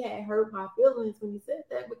that really had hurt my feelings when you said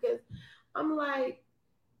that, because I'm like,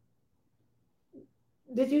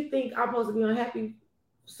 did you think I'm supposed to be unhappy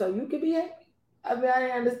so you could be happy? I mean, I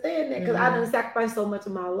didn't understand that because I didn't sacrifice so much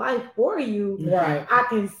of my life for you. Right. I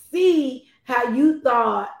can see how you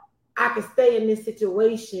thought I could stay in this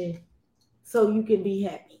situation so you can be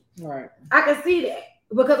happy. Right. I can see that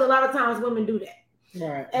because a lot of times women do that.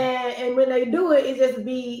 Right. And when they do it,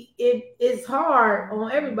 it's hard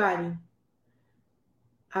on everybody.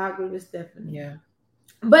 I agree with Stephanie. Yeah.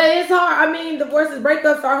 But it's hard. I mean, divorces,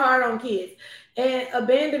 breakups are hard on kids. And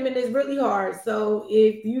abandonment is really hard. So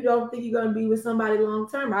if you don't think you're going to be with somebody long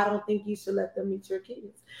term, I don't think you should let them meet your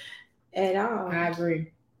kids at all. I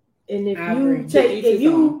agree. And if I you agree. take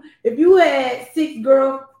if you had six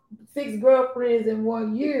girlfriends in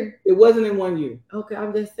 1 year. It wasn't in 1 year. Okay,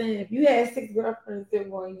 I'm just saying, if you had 6 girlfriends in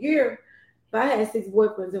 1 year, if I had 6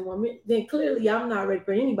 boyfriends in 1 year, then clearly I'm not ready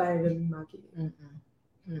for anybody to be my kid.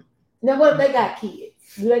 Now, what if they got kids?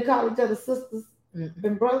 Do they call each other sisters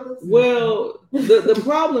and brothers? Well, the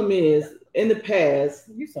problem is, in the past,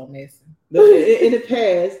 You so messy. in the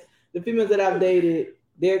past, the females that I've dated,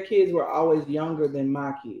 their kids were always younger than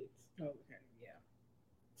my kids. Okay, yeah.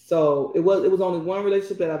 So it was only one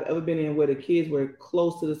relationship that I've ever been in where the kids were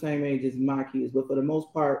close to the same age as my kids, but for the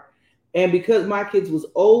most part, and because my kids was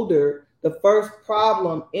older, the first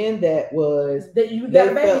problem in that was that you got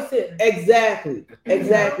a babysitter. Exactly.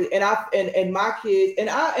 And my kids and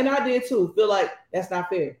I did too feel like that's not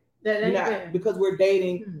fair. That ain't fair. Because we're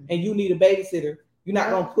dating and you need a babysitter, you're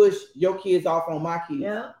not gonna push your kids off on my kids.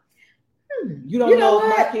 Yeah. You don't know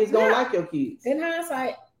if my kids don't like your kids. In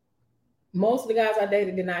hindsight, most of the guys I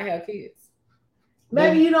dated did not have kids.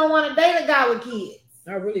 Maybe you don't want to date a guy with kids.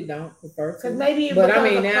 I really don't prefer to. Because maybe it but I becomes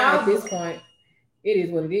mean a now problem. at this point, it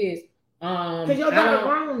is what it is. Because your daughter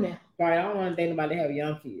grown now. Right, I don't want to date nobody that have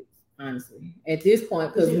young kids, honestly. At this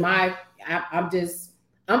point, because I'm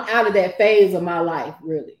out of that phase of my life,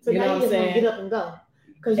 really. So you know what I'm saying? Get up and go.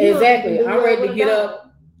 Exactly. I'm ready to get up.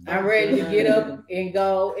 I'm ready to get up and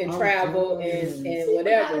go and travel and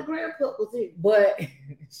whatever. Grandpa was here. But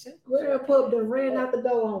Grandpa done ran out the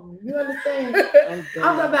door on me. You understand? I'm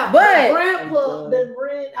talking about Grandpa done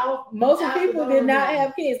ran out. Most of the people did not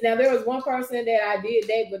have kids. Now there was one person that I did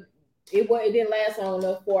date, but it didn't last long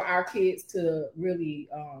enough for our kids to really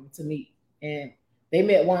to meet. And they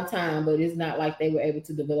met one time, but it's not like they were able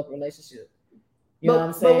to develop a relationship. You know what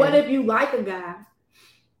I'm saying? But what if you like a guy?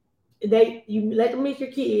 You let them meet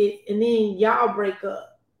your kids and then y'all break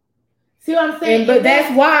up. See what I'm saying? But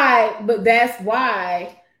that's why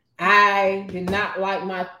I did not like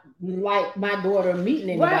my daughter meeting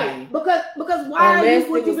anybody. Right. Because why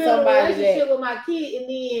would you be in a relationship with my kid and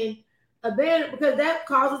then abandon, because that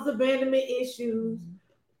causes abandonment issues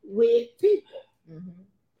with people.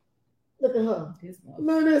 Look at her.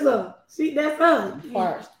 No, that's her. See, that's her.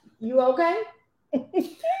 You okay?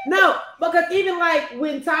 No, because even like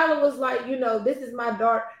when Tyler was like, this is my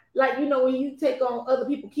daughter, like, when you take on other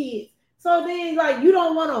people's kids, so then like you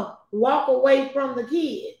don't want to walk away from the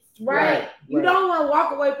kids, right? You don't want to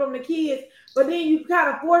walk away from the kids, but then you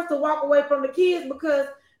kind of forced to walk away from the kids because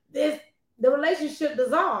the relationship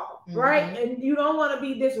dissolved, right? And you don't want to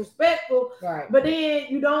be disrespectful, right? But then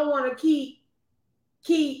you don't want to keep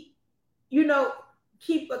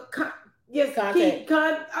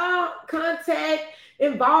contact,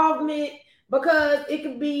 involvement, because it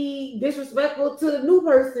could be disrespectful to the new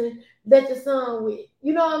person that your son with.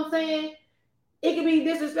 You know what I'm saying? It could be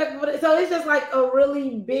disrespectful. So it's just like a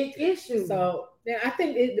really big issue. So yeah, I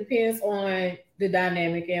think it depends on the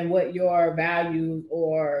dynamic and what your values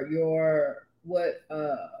or what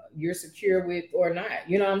you're secure with or not.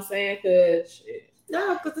 You know what I'm saying? Because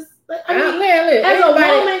as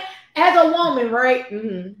a woman, right?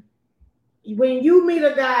 Mm-hmm. When you meet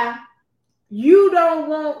a guy, you don't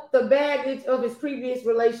want the baggage of his previous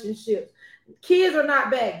relationships. Kids are not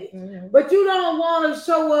baggage, but you don't want to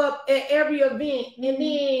show up at every event and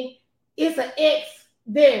then it's an ex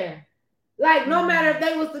there. Like, no matter if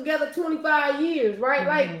they was together 25 years, right?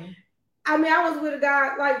 Like, I mean, I was with a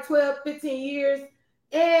guy like 12, 15 years,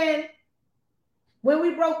 and when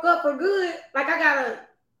we broke up for good, like, I gotta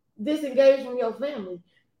disengage from your family.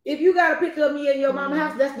 If you got a picture of me at your mama's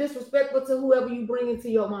house, that's disrespectful to whoever you bring into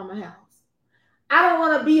your mama's house. I don't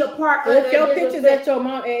want to be a part of that. If your picture's at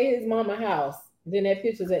his mama's house, then that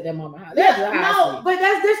picture's at that mama's house. But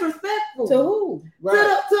that's disrespectful. To who?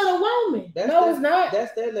 Right. To the woman. It's not.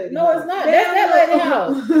 That's that lady. No, it's not. That's that lady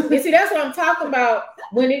house. You see, that's what I'm talking about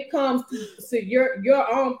when it comes to your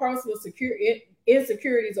own personal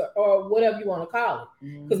insecurities or whatever you want to call it.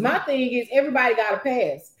 Because my thing is, everybody got a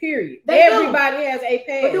past. Period. Everybody has a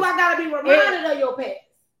past. But do I gotta be reminded of your past?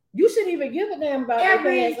 You shouldn't even give a damn about their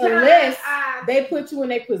past unless they put you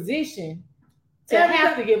in a position to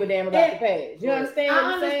have to give a damn about the past. You understand what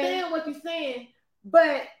I'm saying? I understand what you're saying,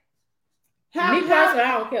 but me personally,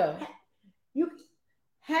 I don't care.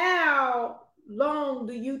 How long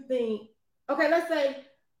do you think? Okay, let's say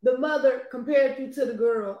the mother compared you to the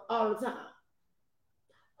girl all the time.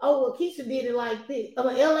 Oh, well, Keisha did it like this. Oh,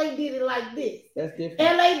 LA did it like this. That's different.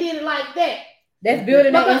 LA did it like that. That's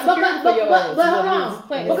building that But insecurity for your ass. hold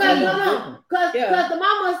on. Because Yeah. the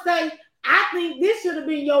mama say, I think this should have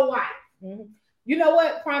been your wife. Mhm. You know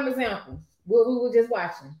what? Prime example. What we were just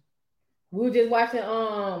watching. We were just watching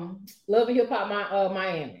Love and Hip Hop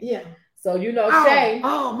Miami. Yeah. So you know Oh, Shay,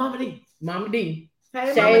 Mama D. Mama D. Hey,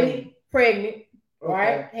 Mama Shay D. pregnant,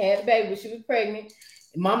 right? Okay. Had a baby, she was pregnant.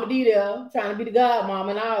 Mama D there trying to be the godmom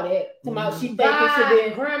and all that. Talking about she think it should have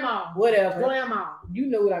been Grandma. whatever. Grandma. You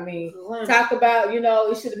know what I mean. Grandma. Talk about,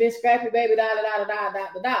 it should have been Scrappy Baby, da da da da da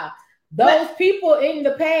da da. Those people in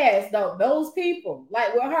the past, though, those people,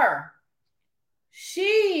 like with her,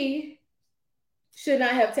 she should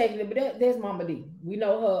not have taken it, but there's Mama D. We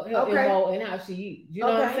know her Okay. MO and how she eats. You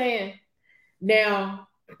know what I'm Okay. saying? Now,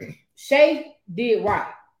 Shay did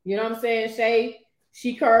right. You know what I'm saying? Shay,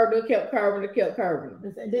 she curved her, kept curving her, kept curving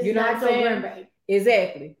her. This You is know not what I'm saying? your grandbaby.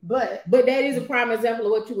 Exactly. But But that is a prime example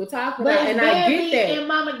of what you were talking but about. is And I Bambi get that. and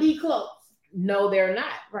Mama D close. No, they're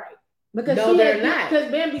not. Right. Because No, they're not.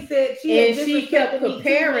 Because Bambi said And she kept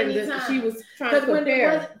comparing. She was trying to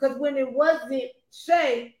compare. Because when it wasn't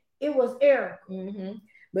Shay, it was Eric. Mm-hmm.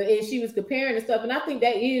 But and she was comparing and stuff, and I think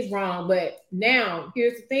that is wrong. But now,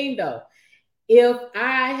 here's the thing, though: if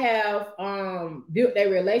I have built a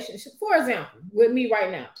relationship, for example, with me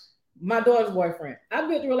right now, my daughter's boyfriend, I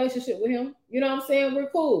built a relationship with him. You know what I'm saying? We're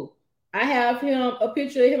cool. I have a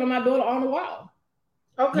picture of him and my daughter on the wall.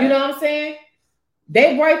 Okay. You know what I'm saying?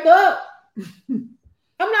 They break up.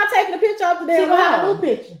 I'm not taking a picture off the She damn gonna have a wall. new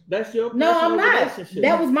picture. That's your No, I'm personal not. relationship.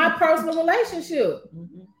 That was my personal relationship.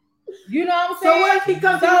 Mhm. You know what I'm So saying? what if she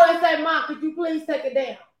comes to So- you and say, Mom, could you please take it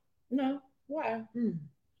down? No, why? Mm.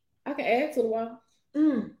 I can add to the wall.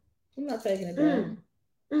 Mm. I'm not taking it down.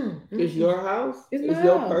 It's your house. It's It's my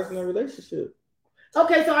your house. personal relationship.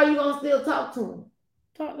 Okay, so are you gonna still talk to him?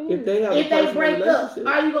 Talk to If who? they have If a they personal break up, relationship,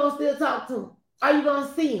 are you gonna still talk to him? Are you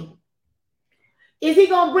gonna see him? Is he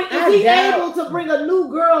gonna bring? I Is he doubt- able to bring a new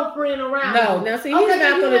girlfriend around? No, him? now see, Okay, he's so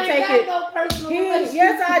not you going to ain't take got it. No personal relationship.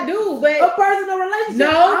 Yes, I do, A but personal relationship.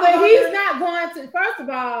 no, I'm but gonna- he's not going to. First of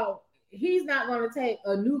all, he's not going to take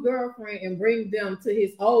a new girlfriend and bring them to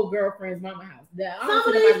his old girlfriend's mama house. Now, I don't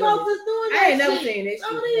Some of see these nobody folks doing is doing that. that I ain't never shit. seen that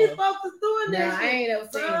Some of shit. these bro. folks is doing Nah, that I shit. ain't never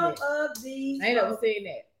seen Some that. of these I ain't never folks. seen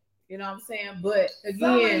that. You know what I'm saying? But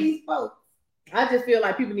Some of again, these folks. I just feel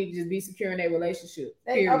like people need to just be secure in their relationship.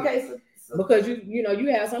 Period. Okay, so Because you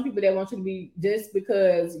have some people that want you to be just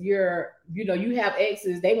because you have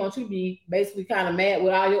exes, they want you to be basically kind of mad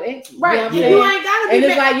with all your exes. right, You know what I'm you saying? ain't gotta be. And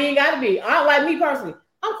it's mad. like you ain't gotta be. I like me personally.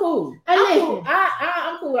 I'm cool. And I'm listen. cool.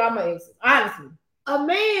 I'm cool with all my exes. Honestly. A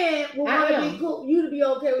man will I want to am. be cool. You to be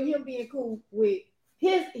okay with him being cool with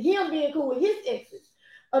him being cool with his exes.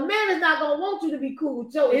 A man is not gonna want you to be cool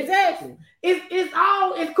with your exes. Exactly.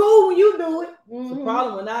 It's cool when you do it. it's a Mhm.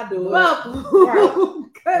 problem when I do it.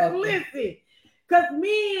 Well, Right. listen, because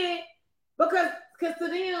men, because to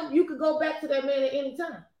them you could go back to that man at any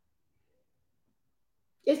time.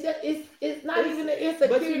 It's just, it's not even an insecurity.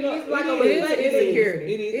 But you know, it's like it a is. respect. It is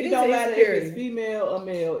insecurity. It is. It It is don't matter if insecurity. it's female or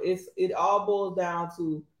male. It all boils down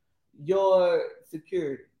to your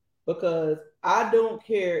security. Because I don't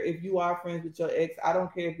care if you are friends with your ex. I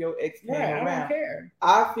don't care if your ex came Right. I around. don't care.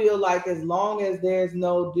 I feel like as long as there's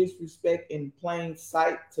no disrespect in plain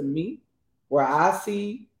sight to me, where I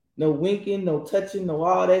see no winking, no touching, no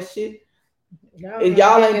all that shit. If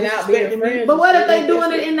y'all ain't hanging out being disrespecting me, friends But what and if they shit, doing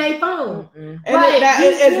that it shit- in their phone? Mm-mm. And Right, that- you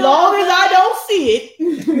as still- long as I don't see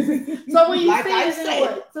it, So when you Like see I it, then said.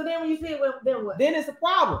 what? So then when you see it, then what? then it's a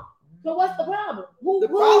problem. So what's the problem? The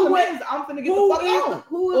problem is I'm finna get the fuck out.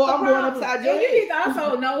 who is Or the I'm going problem? upside your And you head. need to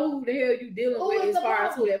also know who the hell you dealing Who with is as the far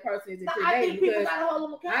as who problem? that person is that you're I think dating. people Because gotta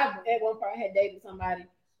hold them I accountable. at one point had dated somebody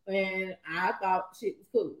and I thought shit was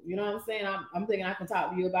cool. You know what I'm saying? I'm thinking I can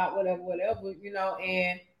talk to you about whatever,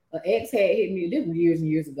 and an ex had hit me. This was years and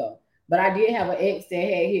years ago. But I did have an ex that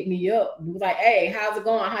had hit me up. It was like, hey, how's it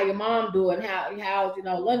going? How your mom doing? How's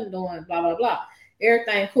London doing? Blah, blah, blah.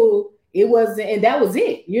 Everything cool. It wasn't, and that was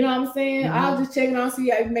it. You know what I'm saying? I was just checking on,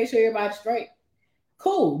 see, make sure everybody's straight.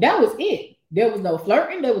 Cool. That was it. There was no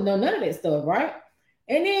flirting. There was none of that stuff, right?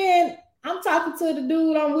 And then I'm talking to the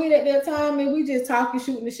dude I'm with at that time, and we just talking,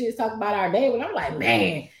 shooting the shit, talking about our day. And I'm like,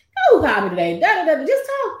 man, who called me today? Just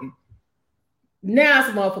talking. Now it's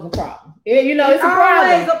a motherfucking problem. It's a always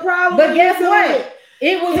problem. a problem. But when guess you do what? it.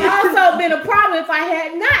 It was also been a problem if I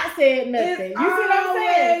had not said nothing. It's You see what I'm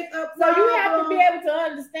saying? always a So you have to problem. be able to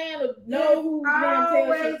understand or know who damn tells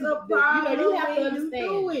always you. a problem You have to when you understand.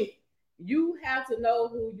 do it. you have to know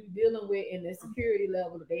who you're dealing with and the security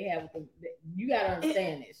level that they have with them. You gotta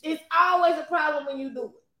understand this. It's always a problem when you do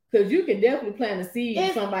it. Because you can definitely plant a seed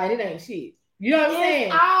with somebody that ain't shit. You know what I'm saying?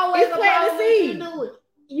 It's always It's a planting problem a when you seed. do it.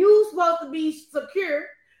 You supposed to be secure,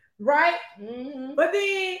 right? Mm-hmm. But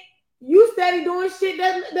then you steady doing shit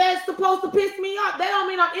that's supposed to piss me off. That don't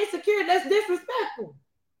mean I'm insecure. That's disrespectful.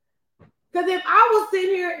 Because if I was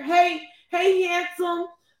sitting here, hey, handsome,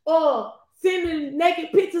 or sending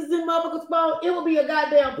naked pictures in motherfuckers' phone, it would be a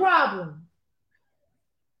goddamn problem.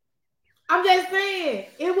 I'm just saying,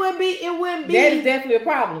 it wouldn't be. That is definitely a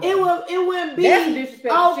problem. It wouldn't be That's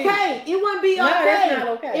disrespectful okay. shit. It wouldn't be No, okay. that's not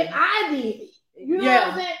okay. If I did it. You know Yeah, what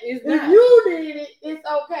I'm saying? it's If not. you did it, it's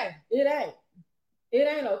okay. It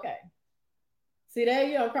ain't okay. See that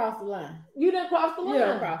you don't cross the line. You didn't cross the line. You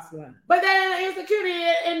don't cross the line. But that ain't insecurity.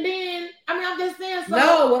 And then, I mean, I'm just saying. So,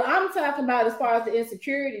 No, what I'm talking about as far as the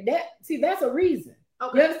insecurity, that's a reason.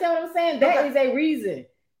 okay. You understand what I'm saying? That Okay. is a reason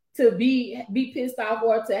to be pissed off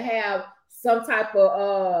or to have some type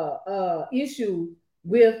of issue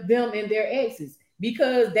with them and their exes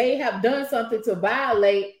because they have done something to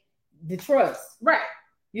violate the trust. Right.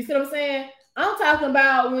 You see what I'm saying? I'm talking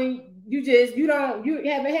about when you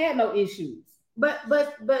haven't had no issues. But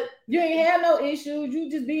You ain't had no issues. You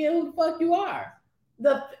just being who the fuck you are.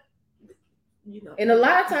 And a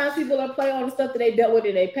lot of times people are playing on the stuff that they dealt with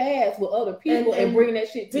in their past with other people and bring that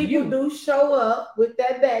shit to people you. do show up with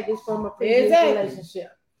that baggage from a previous Exactly.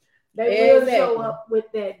 relationship. They will show Exactly. up with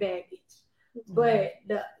that baggage. But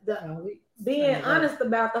being honest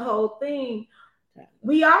about the whole thing,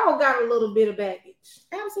 we all got a little bit of baggage.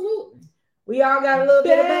 Absolutely. We all got a little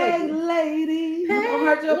bit of baggage. lady. Don't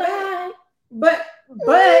hurt your back. But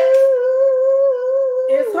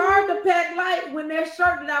it's hard to pack light when that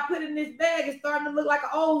shirt that I put in this bag is starting to look like an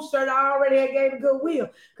old shirt I already had gave to Goodwill.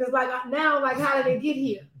 Because now, how did it get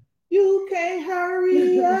here? You can't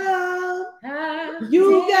hurry up.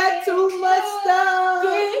 You got too much stuff.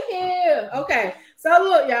 Get here. Okay. So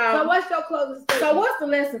look, y'all. So what's your closing statement? So what's the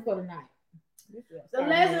lesson for tonight? The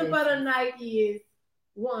lesson for the night is,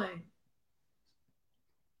 one,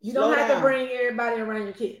 you Slow don't have down. to bring everybody around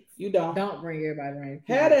your kids. You don't. Don't bring everybody around.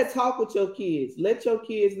 Have that talk with your kids. Let your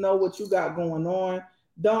kids know what you got going on.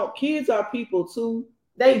 Kids are people too.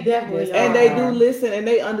 They definitely And are. they do listen and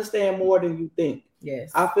they understand more than you think.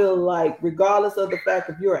 Yes. I feel like regardless of the fact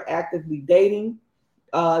if you're actively dating,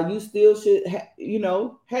 you still should,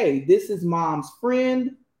 hey, this is mom's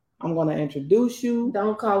friend. I'm going to introduce you.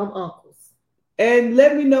 Don't call them uncles. And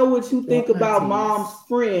let me know what you think Your about aunties. mom's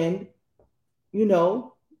friend,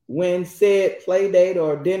 when said play date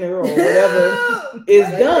or dinner or whatever is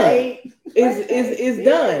done. Is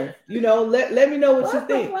done. Let me know what you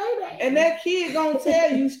think. And that kid gonna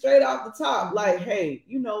tell you straight off the top, like, hey,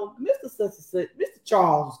 Mr. Such and Such, Mr.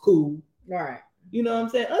 Charles is cool. Right. You know what I'm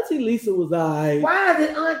saying? Auntie Lisa was alright. Why is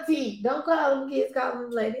it auntie? Don't call them kids, call them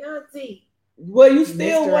lady auntie. Well, you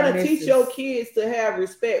still Mr. want and to teach Mrs. your kids to have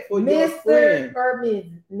respect for your Mr. friend. or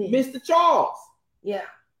Miss. Mr. Charles. Yeah.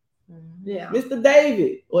 Yeah. Mr.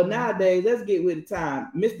 David. Or nowadays, let's get with the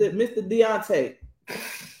time. Mr. Deontay.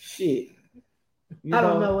 Shit. I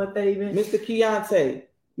don't know what they even. Mr. Keontae.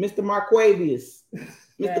 Mr. Marquavius.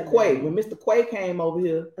 Mr. Quay. When Mr. Quay came over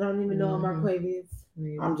here, I don't even know what Marquavius.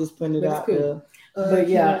 I'm just putting it But out it's there. But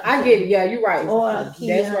yeah, I get it. Yeah, you're right. Or That's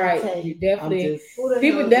Keontae. right. You definitely. Who the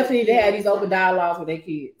People hell definitely is need to have these Keontae? open dialogues with their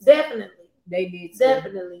kids. Definitely. They need to.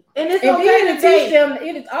 Definitely. And it's And okay then to to date. teach them,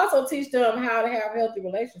 it also teach them how to have healthy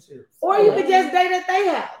relationships. Or you could just date at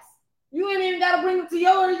their house. You ain't even got to bring them to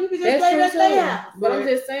yours. You could just That's date true at their too. house. But I'm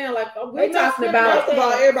just saying, like we're They not talking spending about. First of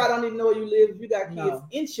all, everybody don't even know where you live. If you got kids, No.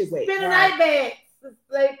 inch your way. Spending Right. night bags.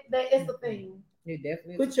 It's a thing. It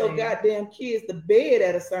definitely. Put is your a thing. goddamn kids to bed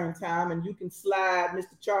at a certain time, and you can slide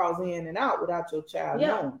Mr. Charles in and out without your child Yeah.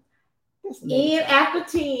 knowing. That's another In topic.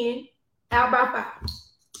 after 10, out by 5.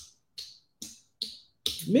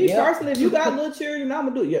 Me Yep. personally, if you got little children, I'm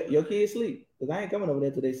gonna do it. Your kids sleep because I ain't coming over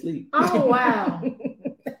there till they sleep, Oh, wow.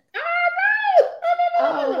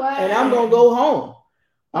 Oh, wow. and I'm gonna go home.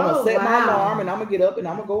 I'm Oh, gonna set my wow. alarm and I'm gonna get up and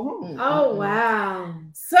I'm gonna go home. Oh, wow.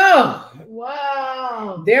 So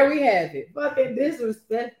Wow. there we have it. Fucking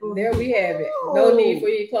disrespectful. There we have it. No need for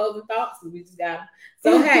your closing thoughts. We just got.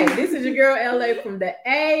 So hey, this is your girl LA from the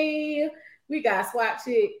A. We got SWAT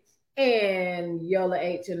Chick and Yola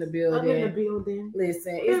H in the I'm building. in the building.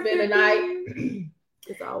 Listen, it's been a night.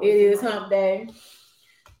 It's always It is a night. hump day.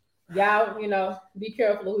 Y'all, be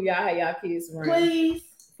careful of who y'all have y'all kids around Please.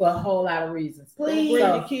 for a whole lot of reasons. Please. Bring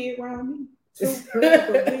So- your kid around me.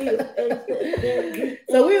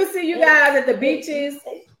 So we will see you guys at the beaches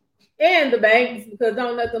and the banks because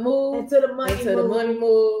don't let them move Until the money until the moves. money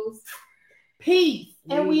moves. Peace.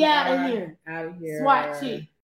 And we out of here. Out of here. Swat chick.